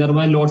was there. There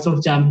were lots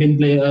of champion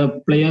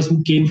players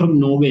who came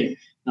from nowhere.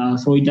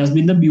 So it has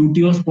been the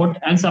beauty of sport,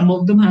 and some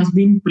of them has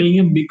been playing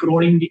a big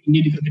role in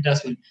Indian cricket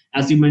as well.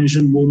 As you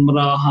mentioned,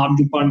 Bumrah,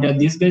 Hardik Pandya,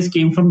 these guys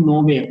came from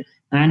nowhere.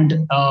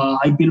 And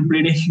IPL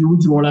played a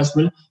huge role as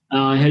well,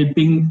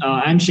 helping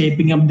and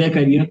shaping up their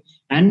career.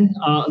 And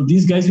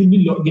these guys will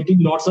be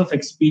getting lots of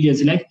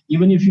experience. Like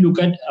even if you look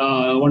at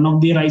one of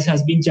the rise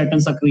has been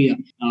Chetan Sakriya.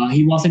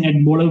 He was a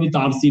net bowler with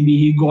RCB.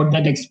 He got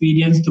that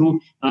experience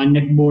through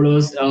net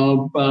bowlers,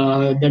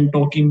 then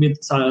talking with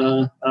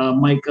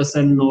Mike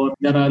Hassan, or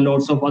there are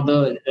lots of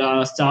other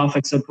staff,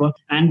 etc.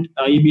 And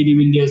AB de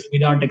Villiers,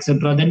 Virat,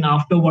 etc. Then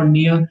after 1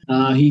 year,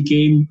 he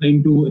came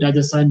into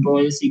Rajasthan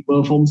Royals. He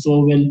performed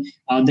so well.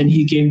 Then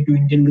he came to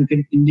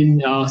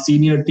Indian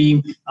senior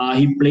team.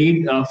 He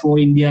played for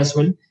India as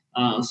well.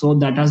 So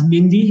that has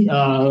been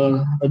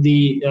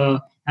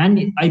and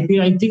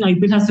IPL. I think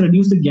IPL has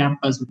reduced the gap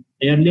as well.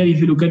 Earlier, if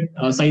you look at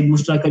Syed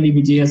Mushtaq Ali,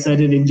 Vijay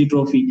Hazare, Ranji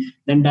Trophy,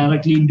 then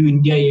directly into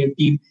India A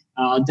team,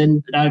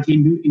 then directly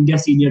into India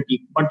senior team.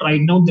 But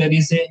right now there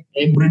is a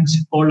bridge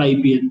called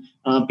IPL.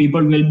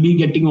 People will be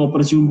getting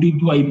opportunity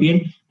to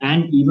IPL,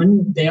 and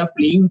even they are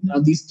playing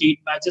these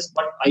state matches.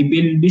 But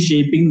IPL will be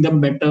shaping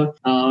them better,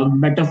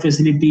 better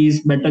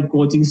facilities, better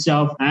coaching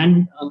staff,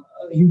 and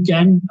you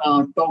can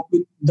talk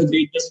with the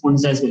greatest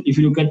ones as well. If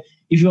you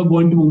are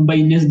going to Mumbai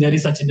Indians, there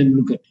is Sachin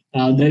Tendulkar,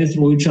 there is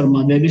Rohit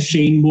Sharma, there is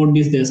Shane Bond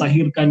is there,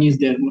 Sahir Khan is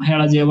there,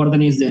 Mahela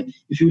Jayawardene is there.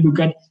 If you look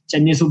at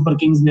Chennai Super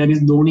Kings, there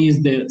is Dhoni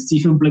is there,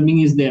 Stephen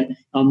Fleming is there,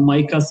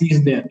 Mike Hussey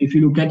is there. If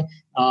you look at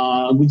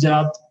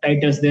Gujarat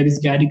Titans, there is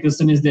Gary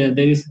Krishnan is there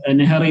is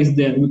Nehra is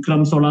there,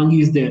 Vikram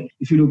Solanki is there.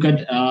 If you look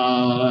at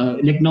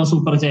Lucknow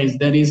Super Giants,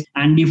 there is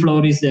Andy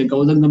Flower is there,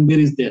 Gautam Gambhir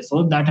is there.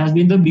 So that has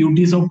been the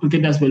beauties of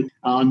cricket as well.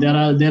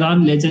 There are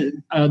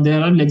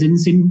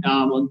legends in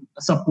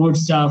support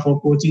staff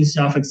or coaching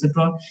staff,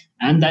 etc.,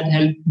 and that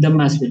helped them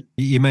as well.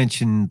 You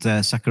mentioned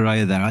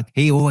Sakaraya there.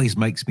 He always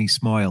makes me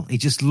smile. He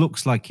just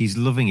looks like he's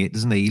loving it,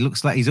 doesn't he? He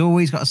looks like he's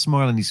always got a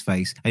smile on his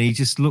face, and he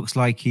just looks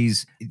like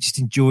he's just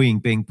enjoying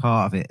being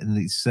part of it. And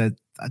it's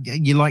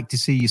you like to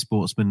see your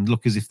sportsmen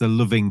look as if they're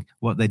loving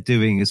what they're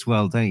doing as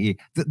well, don't you?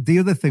 The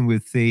other thing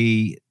with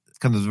the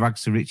kind of the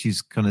rags to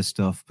riches kind of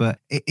stuff, but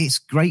it's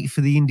great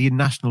for the Indian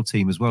national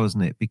team as well,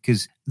 isn't it?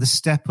 Because the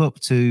step up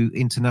to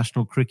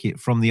international cricket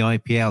from the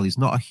IPL is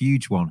not a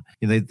huge one.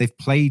 You know, they've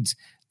played,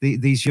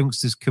 these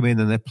youngsters come in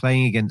and they're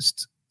playing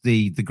against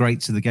the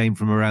greats of the game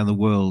from around the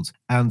world.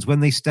 And when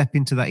they step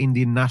into that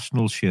Indian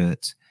national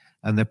shirt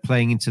and they're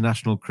playing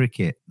international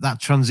cricket, that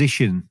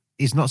transition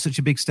is not such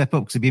a big step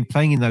up because they've been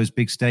playing in those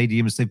big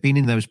stadiums. They've been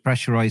in those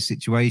pressurised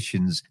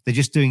situations. They're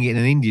just doing it in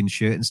an Indian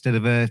shirt instead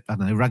of a, I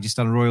don't know,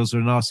 Rajasthan Royals or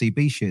an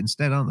RCB shirt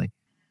instead, aren't they?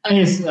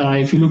 Yes,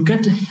 if you look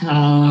at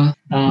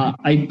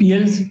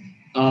IPL's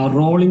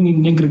role in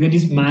Indian cricket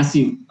is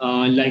massive.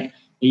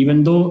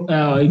 Even though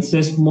it's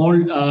a small,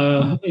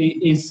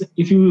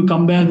 if you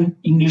compare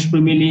English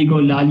Premier League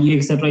or La Liga,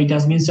 etc., it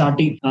has been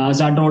started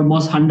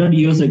almost 100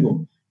 years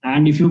ago.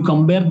 And if you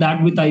compare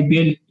that with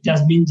IPL, it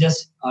has been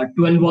just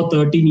 12 or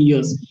 13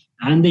 years.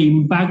 And the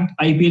impact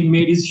IPL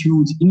made is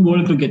huge in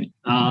world cricket.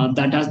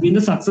 That has been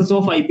the success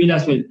of IPL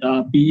as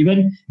well.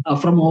 Even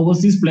from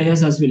overseas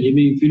players as well.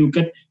 If you look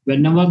at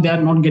whenever they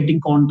are not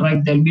getting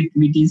contract, they'll be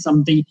tweeting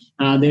something.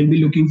 They'll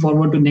be looking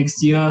forward to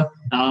next year.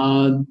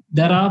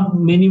 There are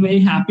many very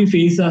happy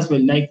faces as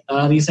well. Like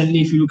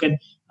recently, if you look at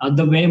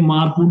the way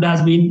Mark Wood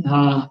has been,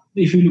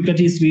 if you look at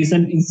his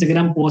recent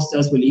Instagram post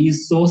as well, he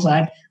is so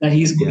sad that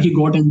he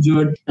got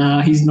injured.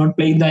 He's not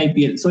playing the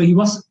IPL. So he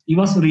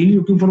was really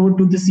looking forward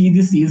to see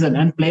this season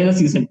and play the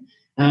season.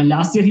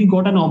 Last year he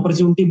got an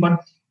opportunity, but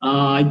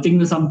I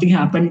think something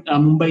happened.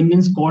 Mumbai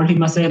Indians called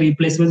him as a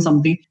replacement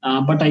something,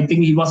 but I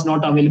think he was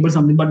not available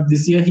something. But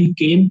this year he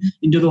came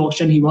into the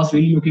auction. He was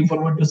really looking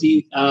forward to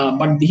see,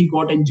 but he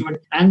got injured.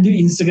 And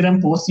the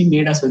Instagram post he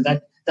made as well,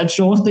 that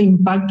shows the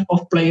impact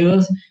of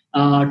players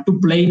to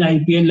play in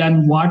IPL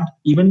and what,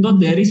 even though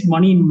there is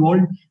money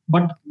involved,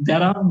 but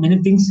there are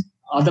many things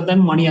other than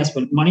money as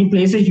well. Money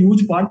plays a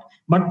huge part,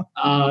 but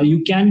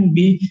you can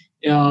be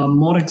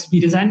more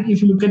experienced. And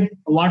if you look at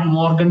what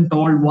Morgan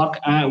told, what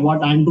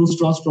Andrew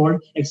Strauss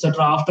told,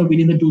 etc., after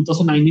winning the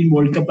 2019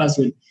 World Cup as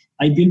well,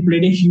 IPL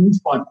played a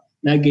huge part.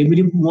 Like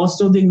most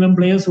of the England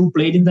players who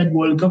played in that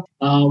World Cup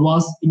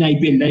was in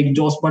IPL, like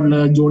Josh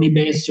Butler, Johnny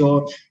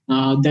Bairstow.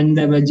 Then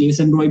there were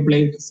Jason Roy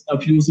played a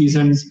few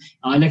seasons.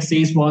 Alex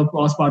Hayes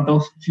was part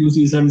of few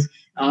seasons.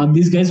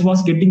 These guys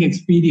was getting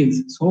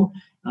experience. So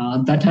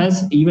that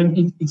has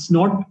it's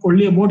not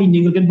only about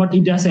Indian cricket, but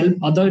it has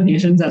helped other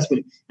nations as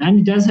well. And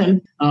it has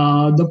helped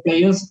the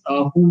players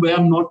who were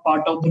not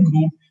part of the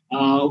group,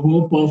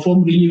 who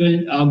performed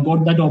really well,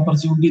 got that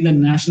opportunity in the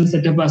national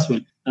setup as well.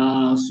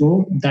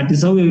 So that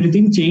is how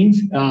everything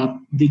changed.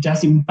 It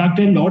has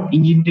impacted a lot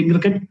in Indian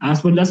cricket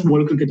as well as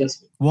world cricket as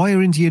well. Why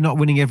are India not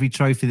winning every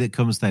trophy that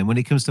comes then? When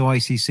it comes to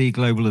ICC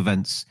global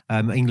events,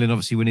 England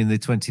obviously winning the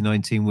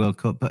 2019 World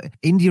Cup, but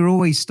India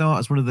always start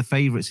as one of the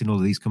favourites in all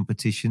of these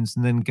competitions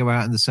and then go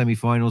out in the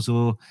semi-finals,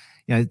 or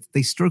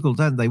they struggle,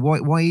 don't they?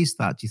 Why is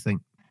that, do you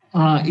think?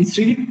 It's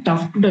really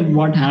tough to tell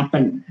what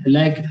happened.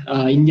 Like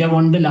India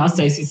won the last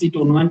ICC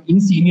tournament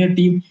in senior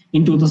team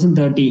in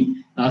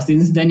 2013.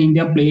 Since then,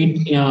 India played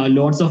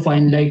lots of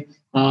final. Like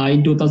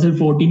in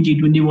 2014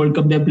 T20 World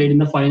Cup, they played in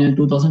the final.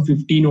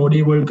 2015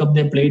 ODI World Cup,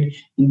 they played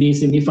in the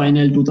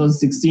semi-final.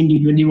 2016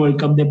 T20 World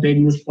Cup, they played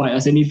in the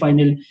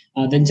semi-final.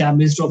 Then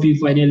Champions Trophy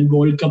final,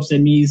 World Cup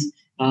semis.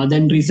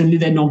 Then recently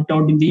they knocked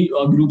out in the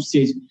group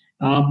stage.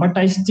 But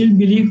I still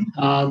believe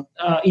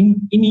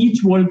in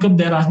each World Cup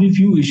there have been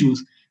few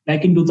issues.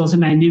 Like in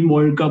 2019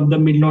 World Cup, the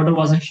middle order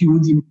was a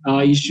huge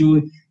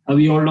issue.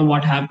 We all know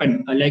what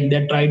happened. Like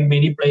they tried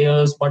many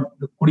players, but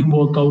couldn't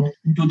work out.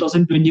 In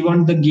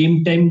 2021, the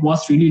game time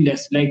was really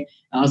less. Like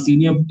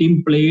senior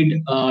team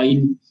played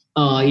in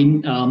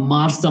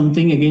March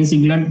something against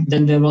England.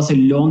 Then there was a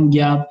long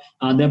gap.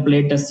 They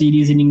played Test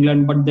series in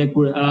England, but they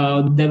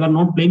were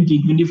not playing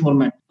T20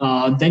 format.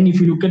 Then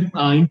if you look at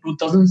in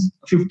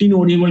 2015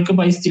 ODI World Cup,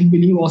 I still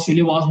believe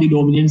Australia was the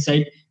dominant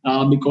side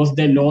because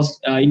they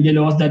lost. India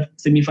lost that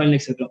semi-final,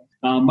 etc.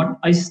 But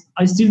I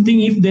still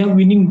think if they are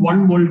winning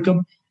one World Cup,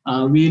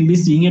 we will be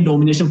seeing a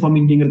domination from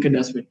Indian cricket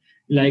as well,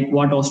 like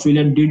what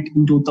Australia did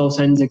in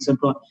 2000s,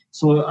 etc.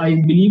 So I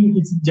believe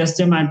it's just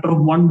a matter of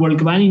one World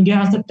Cup, and India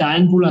has the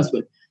talent pool as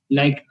well.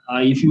 Like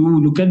if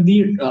you look at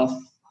the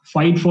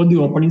fight for the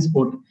opening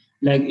spot,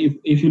 like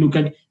if you look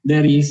at,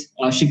 there is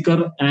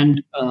Shikhar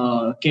and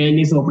KL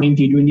is opening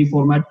T20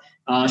 format.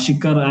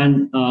 Shikhar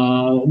and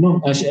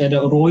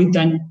Rohit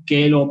and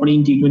KL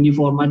opening T20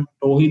 format.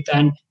 Rohit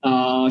and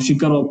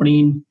Shikhar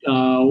opening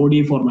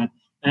ODI format.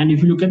 And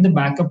if you look at the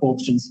backup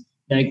options,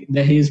 like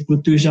there is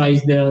Prithvi Shaw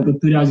is there,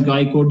 Prithviraj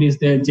Gaikwad is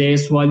there,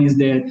 Jaiswal is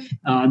there.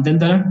 Then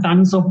there are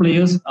tons of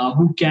players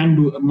who can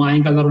do.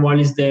 Mayank Agarwal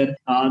is there.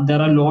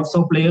 There are lots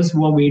of players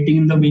who are waiting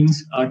in the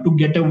wings to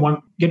get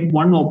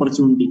one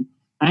opportunity.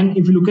 And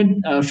if you look at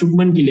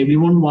Shubman Gill,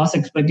 everyone was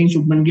expecting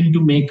Shubman Gill to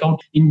make out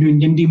into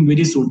Indian team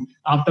very soon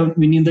after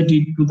winning the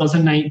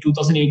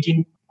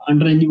 2018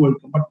 Under-20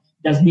 World Cup. But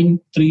that's been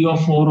 3 or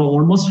 4 or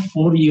almost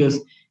 4 years.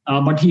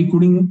 But he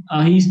couldn't.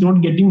 He's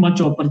not getting much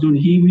opportunity.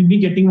 He will be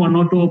getting 1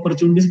 or 2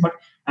 opportunities, but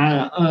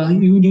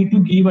you need to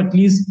give at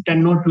least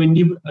 10 or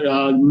 20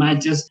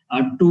 matches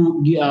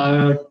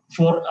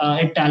for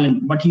a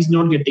talent. But he's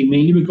not getting,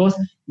 mainly because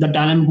the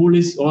talent pool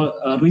is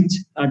rich.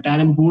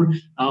 Talent pool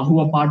who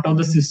are part of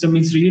the system.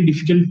 It's really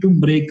difficult to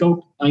break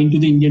out into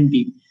the Indian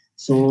team.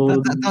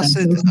 So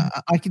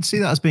I can see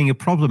that as being a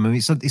problem. I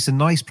mean, it's a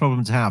nice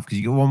problem to have because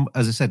you got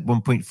as I said,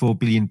 1.4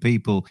 billion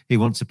people who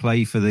want to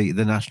play for the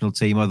national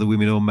team, either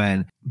women or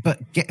men.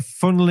 But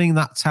funneling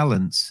that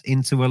talent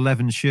into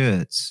 11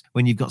 shirts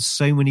when you've got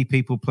so many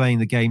people playing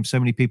the game, so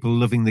many people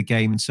loving the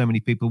game, and so many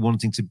people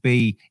wanting to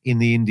be in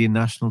the Indian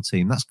national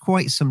team. That's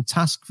quite some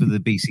task for the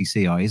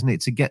BCCI, isn't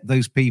it? To get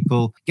those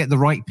people, get the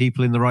right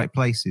people in the right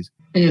places.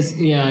 Yes,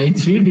 yeah,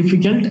 it's really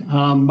difficult.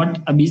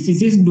 But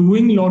BCCI is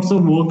doing lots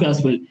of work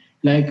as well.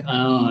 Like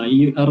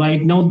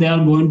right now, they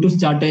are going to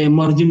start an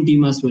emerging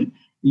team as well.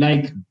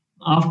 Like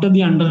after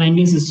the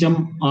under-19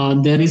 system,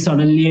 there is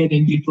suddenly a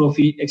Ranji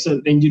Trophy,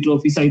 Saeed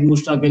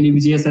Mushtaq Ali,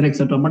 Vijay Sir,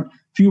 etc. But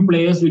few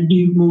players will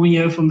be moving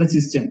away from the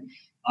system.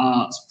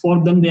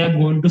 For them, they are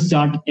going to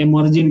start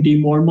emerging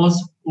team,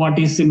 almost what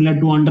is similar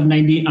to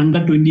under-19,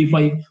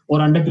 under-25 or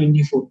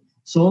under-24.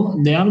 So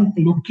they are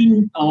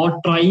looking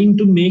or trying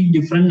to make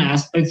different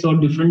aspects or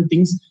different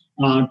things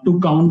to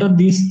counter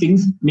these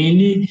things.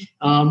 Mainly,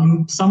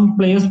 some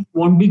players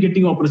won't be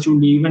getting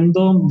opportunity, even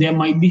though they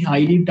might be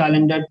highly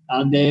talented,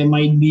 they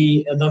might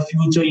be the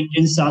future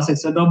Indian stars,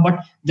 etc. But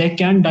they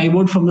can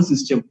divert from the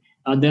system.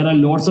 There are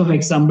lots of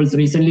examples.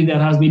 Recently, there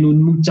has been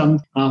Unmukh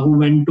Chand who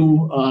went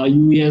to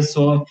US,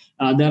 or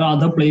there are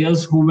other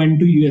players who went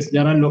to US.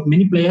 There are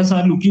many players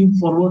are looking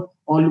forward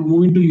or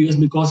moving to US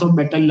because of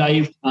better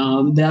life.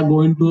 They are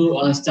going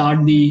to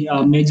start the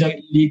Major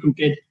League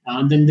Cricket.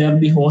 Then they will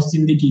be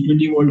hosting the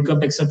T20 World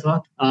Cup,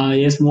 etc.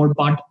 A small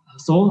part.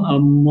 So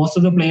most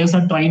of the players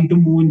are trying to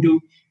move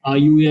into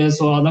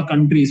US or other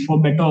countries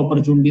for better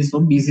opportunities.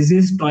 So BCCI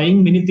is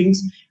trying many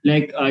things,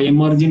 like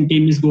emerging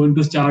team is going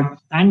to start.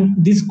 And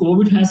this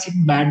COVID has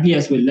hit badly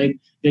as well. Like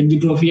Ranji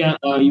Trophy,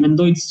 even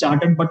though it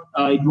started, but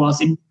it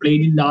wasn't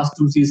played in last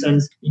 2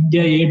 seasons.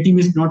 India A team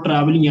is not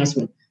traveling as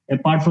well.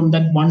 Apart from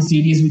that one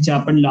series which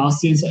happened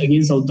last year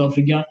against South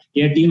Africa,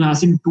 A team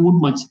hasn't toured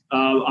much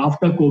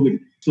after COVID.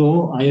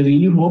 So I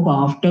really hope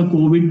after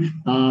COVID,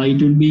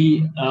 it will be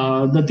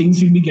the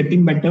things will be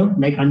getting better,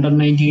 like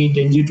under-19,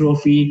 Ranji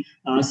Trophy,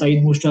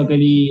 Saeed Mushtaq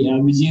Ali,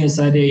 Vijay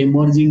Hazare,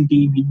 emerging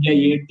team,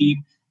 India A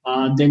team,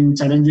 then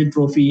Challenger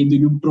Trophy, the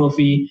Duke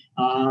Trophy,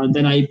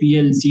 then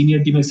IPL,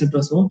 senior team,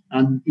 etc. So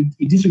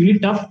it is really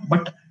tough,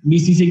 but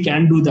BCCI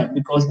can do that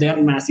because they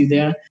are massive. They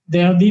are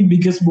the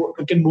biggest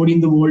cricket body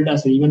in the world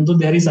as well, even though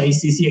there is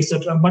ICC,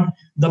 etc. But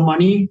the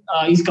money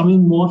is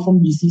coming more from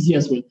BCCI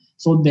as well.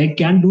 So they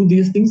can do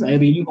these things. I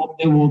really hope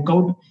they work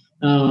out.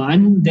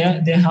 And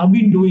they have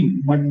been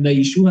doing, but the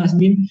issue has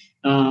been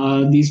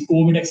these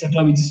COVID,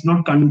 etc., which is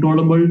not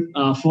controllable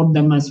for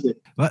them as well.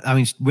 Well, I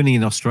mean, winning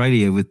in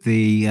Australia with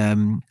the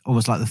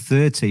almost like the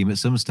third team at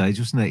some stage,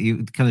 wasn't it?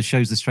 It kind of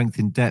shows the strength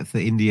in depth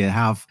that India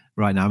have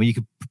right now. I mean, you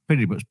could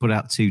pretty much put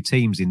out 2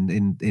 teams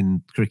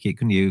in cricket,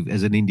 couldn't you,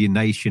 as an Indian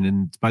nation,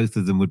 and both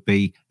of them would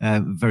be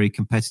very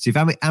competitive.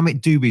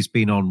 Amit Dube's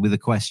been on with a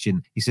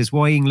question. He says,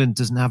 why England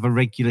doesn't have a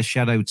regular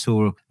shadow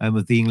tour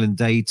of the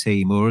England A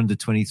team or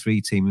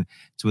under-23 team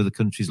to other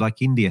countries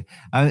like India?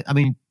 I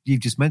mean, you've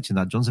just mentioned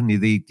that, Johnson,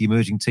 the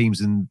emerging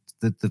teams and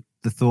the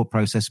thought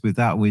process with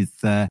that, with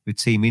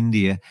Team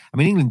India. I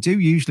mean, England do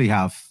usually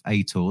have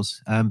A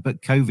tours,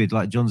 but COVID,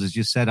 like Johns has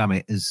just said,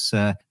 Amit,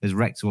 has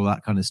wrecked all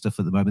that kind of stuff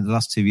at the moment. The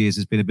last 2 years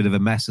has been a bit of a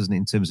mess, hasn't it,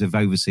 in terms of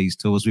overseas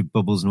tours with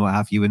bubbles and what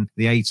have you, and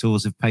the A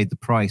tours have paid the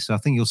price. So I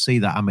think you'll see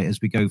that, Amit, as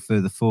we go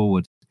further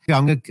forward. Yeah,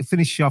 I'm going to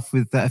finish off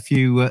with a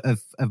few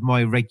of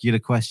my regular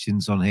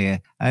questions on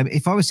here.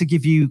 If I was to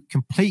give you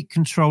complete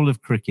control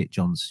of cricket,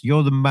 Johns,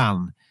 you're the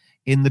man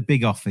in the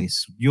big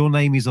office, your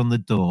name is on the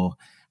door,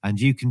 and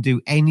you can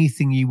do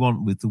anything you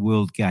want with the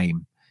world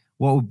game,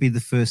 what would be the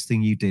first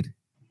thing you did?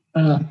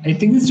 I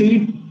think it's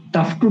really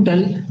tough to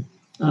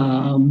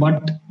tell,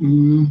 but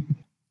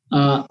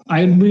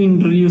I'd be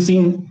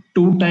introducing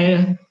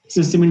 2-tier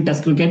system in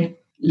Test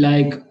cricket,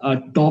 like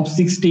top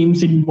 6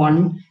 teams in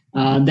one,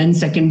 then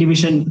second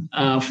division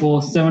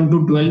for 7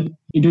 to 12.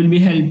 It will be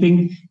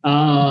helping,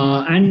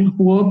 and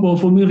whoever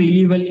performing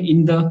really well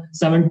in the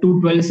 7 to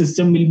 12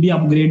 system will be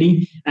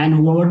upgrading, and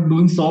whoever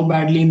doing so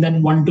badly in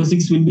that 1 to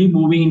 6 will be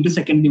moving into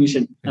second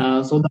division.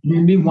 So that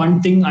will be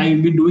one thing I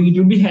will be doing. It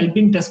will be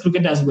helping Test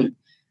cricket as well.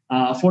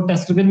 For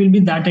Test cricket will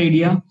be that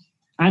idea.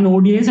 And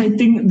ODIs, I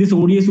think this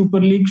ODI Super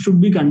League should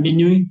be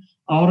continuing,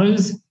 or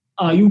else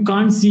you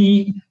can't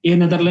see a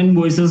Netherlands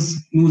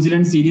versus New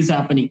Zealand series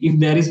happening if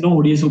there is no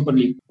ODI Super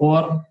League,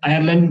 or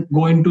Ireland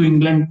going to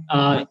England.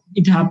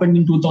 It happened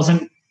in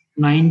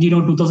 2019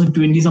 or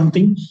 2020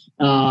 something.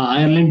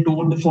 Ireland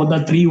toured for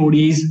the 3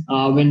 ODIs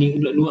when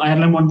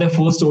Ireland won their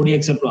first ODI,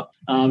 etc.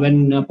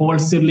 When Paul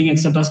Stirling,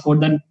 etc. scored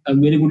that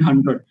very good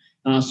 100.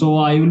 So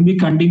I will be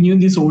continuing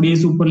this ODI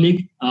Super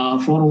League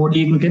for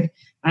ODI cricket.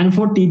 And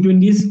for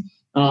T20s,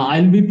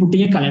 I'll be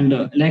putting a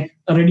calendar, like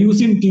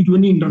reducing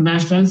T20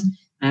 internationals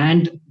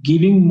and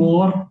giving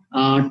more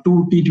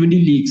to T20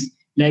 leagues,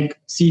 like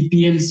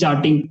CPL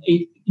starting.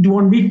 It it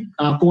won't be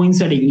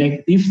coinciding.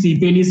 Like if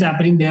CPL is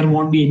happening, there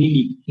won't be any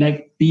league.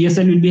 Like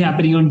PSL will be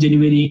happening on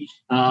January.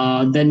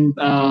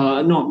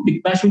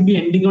 Big Bash will be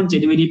ending on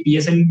January.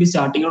 PSL will be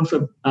starting on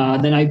Feb.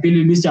 Then IPL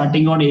will be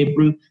starting on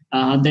April.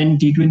 Then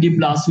T20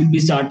 Blast will be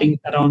starting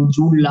around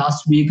June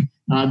last week.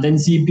 Then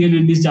CPL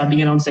will be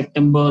starting around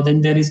September.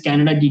 Then there is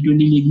Canada T20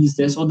 League is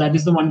there. So that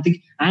is the one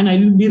thing. And I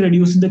will be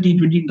reducing the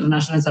T20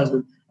 internationals as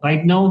well.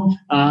 Right now,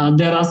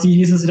 there are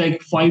series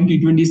like 5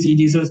 T20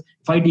 series,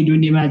 5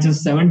 T20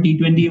 matches, 7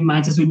 T20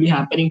 matches will be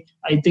happening.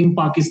 I think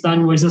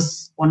Pakistan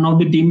versus one of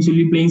the teams will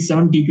be playing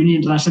 7 T20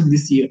 internationals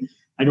this year.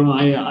 I don't know.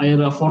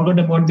 I forgot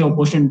about the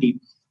opposition team.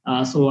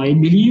 So I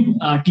believe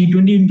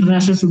T20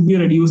 internationals should be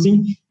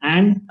reducing,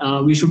 and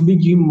we should be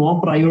giving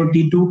more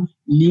priority to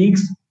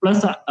leagues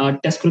plus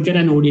Test cricket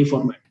and ODI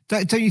format.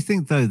 Don't you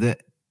think though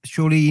that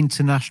surely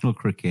international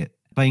cricket,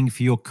 playing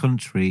for your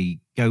country,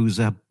 goes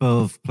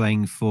above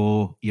playing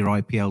for your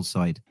IPL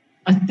side?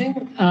 I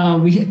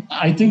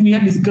think we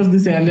have discussed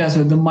this earlier as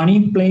well. The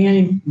money playing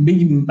a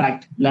big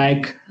impact.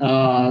 Like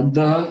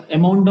the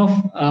amount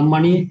of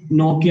money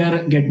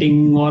Nokia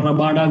getting, or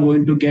Rabada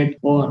going to get,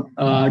 or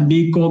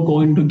Deco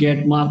going to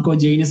get, Marco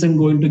Janison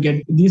going to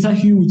get. These are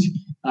huge.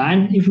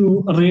 And if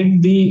you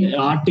read the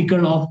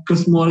article of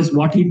Chris Morris,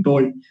 what he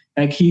told,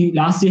 like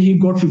last year he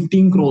got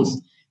 15 crores.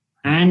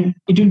 And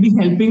it will be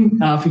helping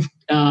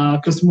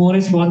Chris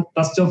Morris for the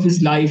rest of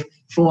his life,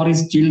 for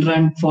his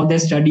children, for their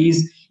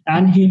studies,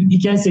 and he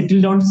can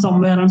settle down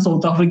somewhere in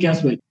South Africa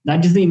as well.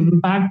 That is the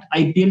impact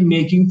IPL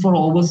making for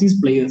overseas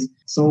players.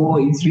 So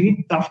it's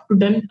really tough to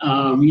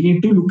tell. We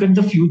need to look at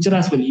the future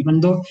as well, even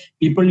though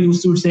people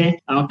used to say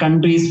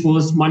countries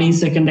first, money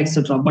second,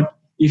 etc. But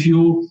if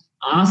you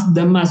ask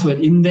them as well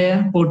in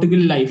their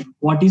particular life,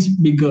 what is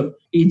bigger?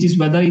 It is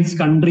whether it's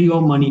country or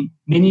money.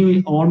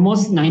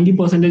 Almost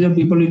 90% of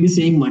people will be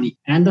saying money,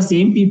 and the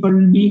same people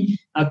will be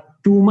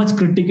too much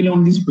critical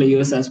on these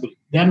players as well.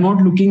 They are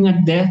not looking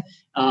at their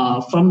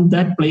from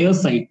that player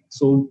side.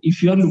 So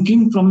if you are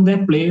looking from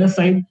their player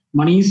side,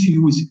 money is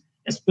huge,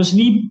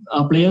 especially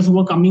players who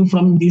are coming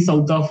from the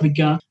South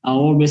Africa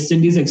or West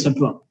Indies,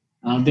 etc.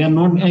 They are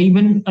not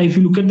even, if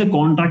you look at the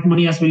contract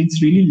money as well,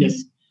 it's really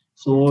less.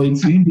 So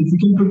it's really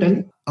difficult to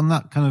tell. On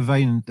that kind of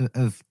vein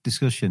of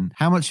discussion,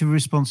 how much of a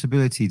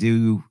responsibility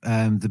do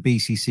the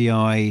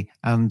BCCI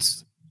and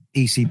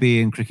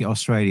ECB and Cricket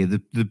Australia,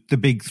 the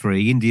big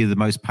three, India the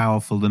most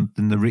powerful and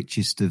the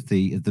richest of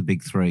the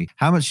big three,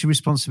 how much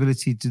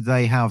responsibility do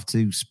they have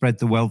to spread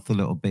the wealth a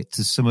little bit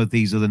to some of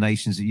these other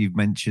nations that you've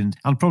mentioned,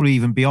 and probably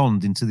even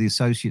beyond into the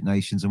associate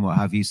nations and what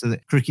have you, so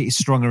that cricket is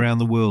strong around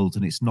the world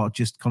and it's not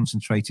just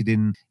concentrated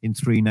in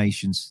 3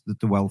 nations,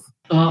 the wealth?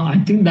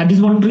 I think that is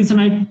one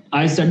reason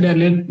I said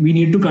earlier, we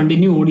need to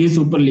continue ODI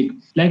Super League.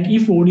 Like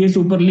if ODI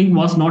Super League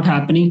was not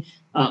happening,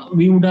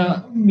 we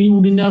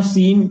wouldn't have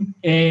seen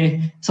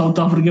a South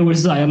Africa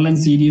versus Ireland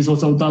series, or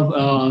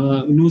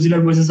New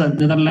Zealand versus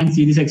Netherlands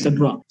series,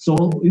 etc.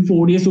 So if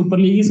ODI Super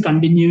League is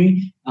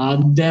continuing,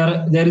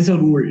 there is a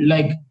rule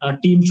like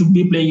teams should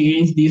be playing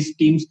against these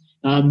teams.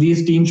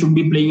 These teams should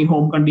be playing in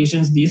home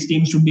conditions. These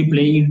teams should be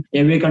playing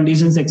in away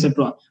conditions,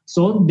 etc.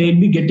 So they'll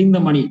be getting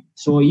the money.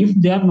 So if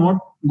they are not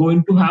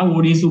going to have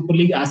ODI Super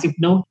League, as if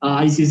now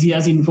ICC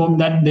has informed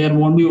that there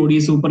won't be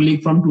ODI Super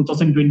League from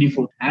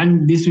 2024,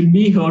 and this will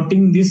be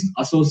hurting this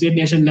associate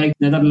nation like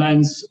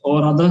Netherlands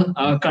or other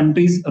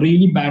countries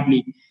really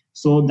badly.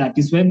 So that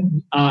is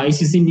when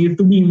ICC need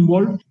to be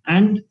involved.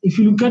 And if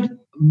you look at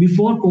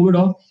before COVID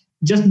or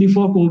just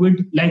before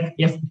COVID, like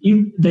if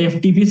the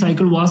FTP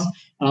cycle was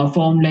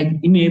formed, like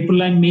in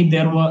April and May,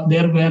 there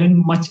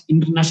weren't much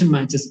international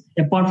matches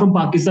apart from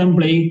Pakistan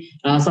playing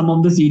some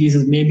of the series,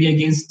 maybe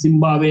against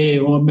Zimbabwe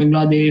or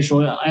Bangladesh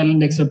or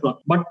Ireland, etc.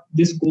 But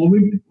this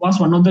COVID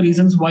was one of the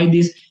reasons why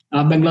this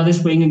Bangladesh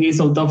playing against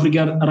South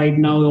Africa right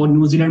now, or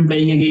New Zealand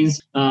playing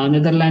against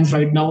Netherlands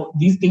right now.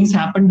 These things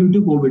happened due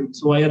to COVID.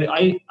 So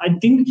I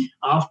think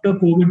after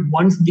COVID,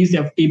 once this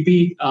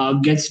FTP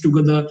gets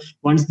together,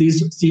 once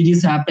these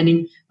series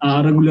happening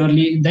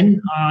regularly, then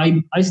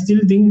I still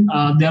think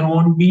there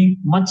won't be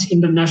much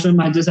international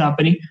matches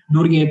happening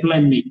during April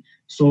and May.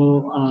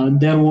 So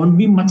there won't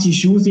be much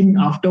issues in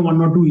after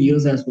 1 or 2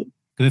 years as well.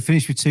 Going to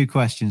finish with 2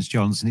 questions,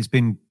 Johnson. It's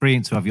been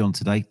brilliant to have you on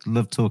today.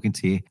 Love talking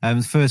to you.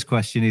 The first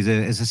question is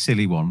a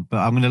silly one, but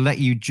I'm going to let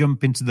you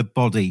jump into the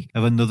body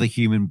of another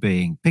human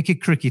being. Pick a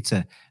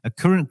cricketer, a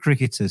current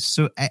cricketer,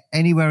 so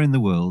anywhere in the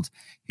world,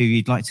 who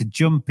you'd like to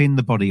jump in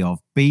the body of,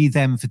 be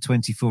them for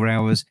 24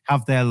 hours,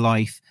 have their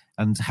life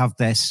and have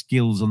their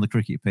skills on the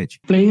cricket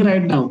pitch. Playing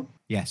right now?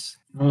 Yes.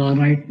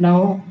 Right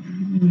now...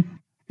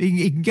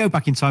 You can go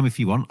back in time if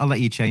you want. I'll let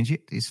you change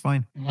it. It's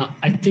fine.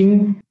 I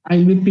think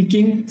I'll be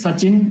picking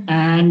Sachin,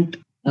 and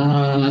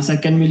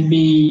second will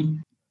be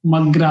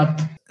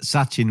McGrath.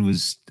 Sachin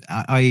was...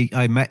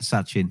 I met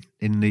Sachin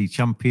in the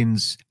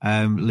Champions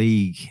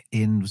League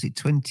in, was it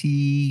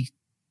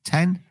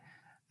 2010?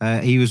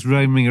 He was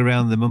roaming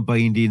around the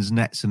Mumbai Indians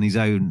nets on his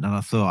own, and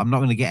I thought, I'm not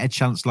going to get a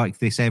chance like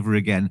this ever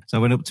again. So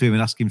I went up to him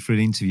and asked him for an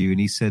interview, and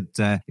he said,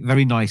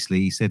 very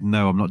nicely, he said,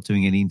 no, I'm not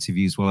doing any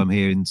interviews while I'm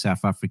here in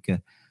South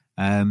Africa.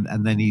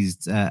 And then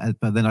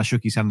but then I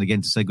shook his hand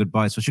again to say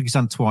goodbye. So I shook his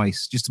hand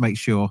twice just to make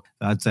sure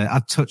that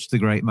I'd touched the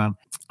great man.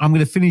 I'm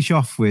going to finish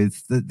off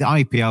with the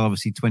IPL,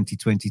 obviously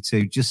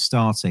 2022, just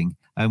starting.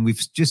 And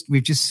we've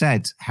just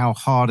said how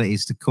hard it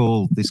is to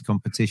call this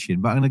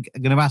competition. But I'm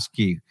going to ask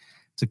you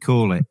to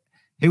call it.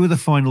 Who are the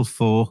final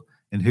four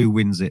and who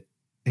wins it?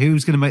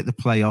 Who's going to make the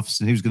playoffs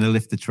and who's going to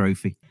lift the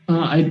trophy?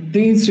 I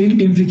think it's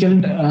really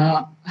difficult.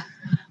 I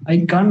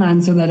can't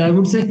answer that. I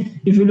would say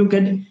if you look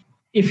at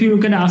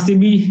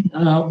RCB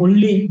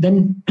only,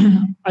 then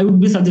I would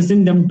be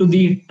suggesting them to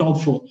the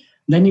top four.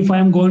 Then if I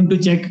am going to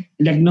check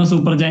Lucknow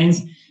Super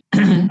Giants,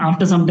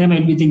 after some time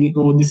I'll be thinking,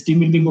 oh, this team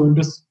will be going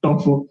to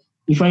top four.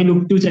 If I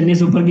look to Chennai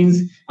Super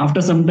Kings,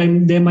 after some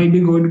time they might be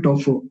going to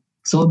top four.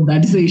 So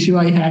that is the issue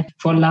I had.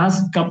 For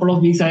last couple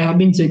of weeks, I have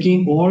been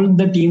checking all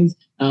the teams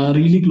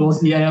really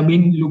closely. I have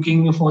been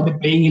looking for the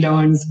playing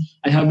 11s.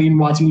 I have been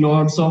watching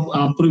lots of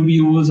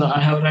previews. I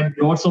have read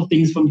lots of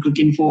things from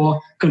Cricinfo,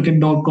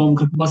 Cricket.com,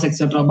 Crickbuzz,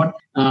 etc. But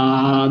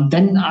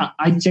then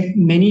I checked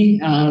many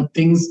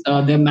things,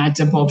 their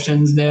matchup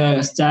options, their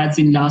stats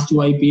in last two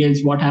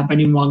IPLs, what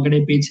happened in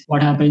Wankhede pitch,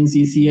 what happened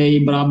in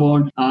CCI,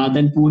 Brabant,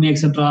 then Pune,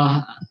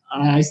 etc.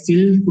 I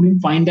still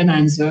couldn't find an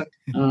answer.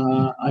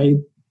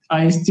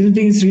 I still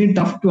think it's really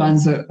tough to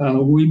answer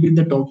who will be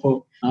the top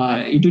four.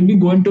 It will be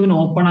going to an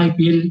open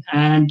IPL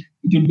and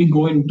it will be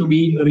going to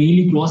be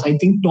really close. I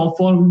think top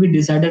four will be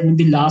decided in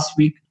the last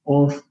week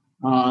of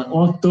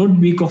or third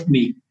week of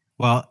May.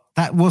 Well,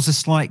 that was a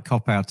slight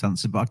cop-out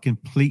answer, but I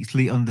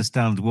completely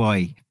understand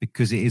why,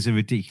 because it is a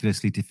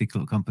ridiculously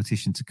difficult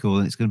competition to call,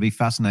 and it's going to be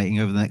fascinating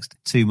over the next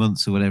 2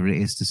 months or whatever it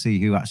is to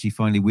see who actually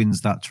finally wins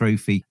that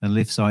trophy and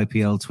lifts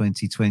IPL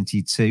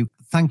 2022.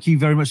 Thank you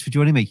very much for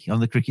joining me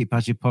on the Cricket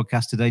Badger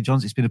podcast today,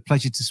 Johns. It's been a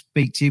pleasure to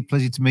speak to you,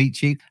 pleasure to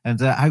meet you, and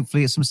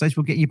hopefully at some stage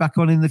we'll get you back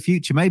on in the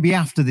future. Maybe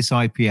after this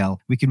IPL,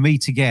 we can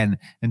meet again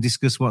and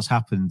discuss what's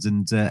happened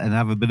and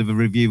have a bit of a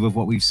review of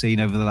what we've seen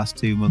over the last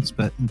 2 months.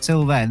 But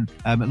until then,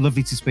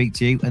 lovely to speak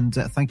to you, and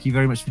thank you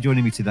very much for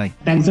joining me today.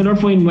 Thanks a lot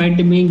for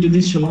inviting me into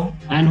this show,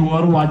 and who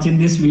are watching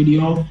this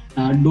video,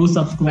 do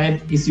subscribe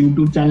his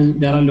YouTube channel.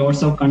 There are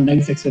lots of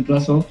contents,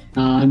 etc. So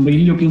I'm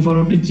really looking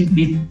forward to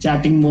be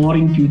chatting more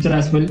in future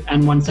as well.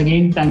 And once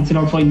again, thanks a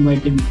lot for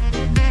inviting me.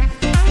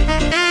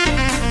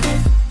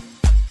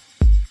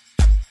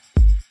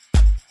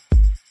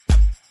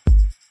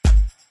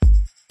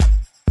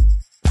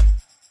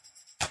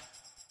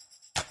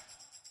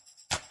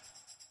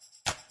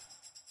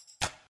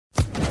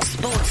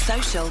 Sports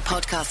Social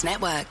Podcast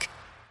Network.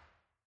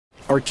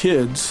 Our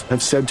kids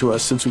have said to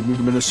us since we moved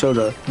to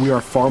Minnesota, we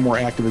are far more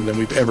active than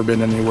we've ever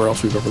been anywhere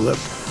else we've ever lived.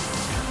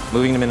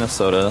 Moving to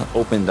Minnesota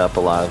opened up a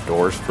lot of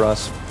doors for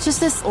us.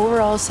 Just this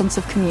overall sense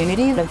of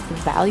community, the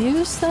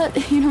values that,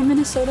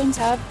 Minnesotans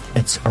have.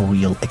 It's a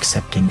real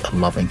accepting,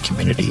 loving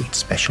community,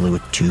 especially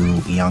with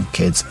 2 young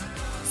kids.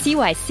 See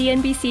why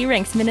CNBC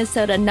ranks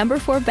Minnesota number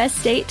 4 best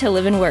state to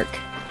live and work.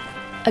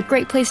 A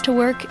great place to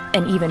work,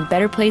 an even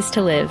better place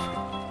to live.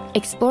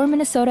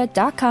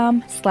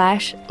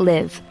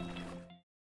 ExploreMinnesota.com/live.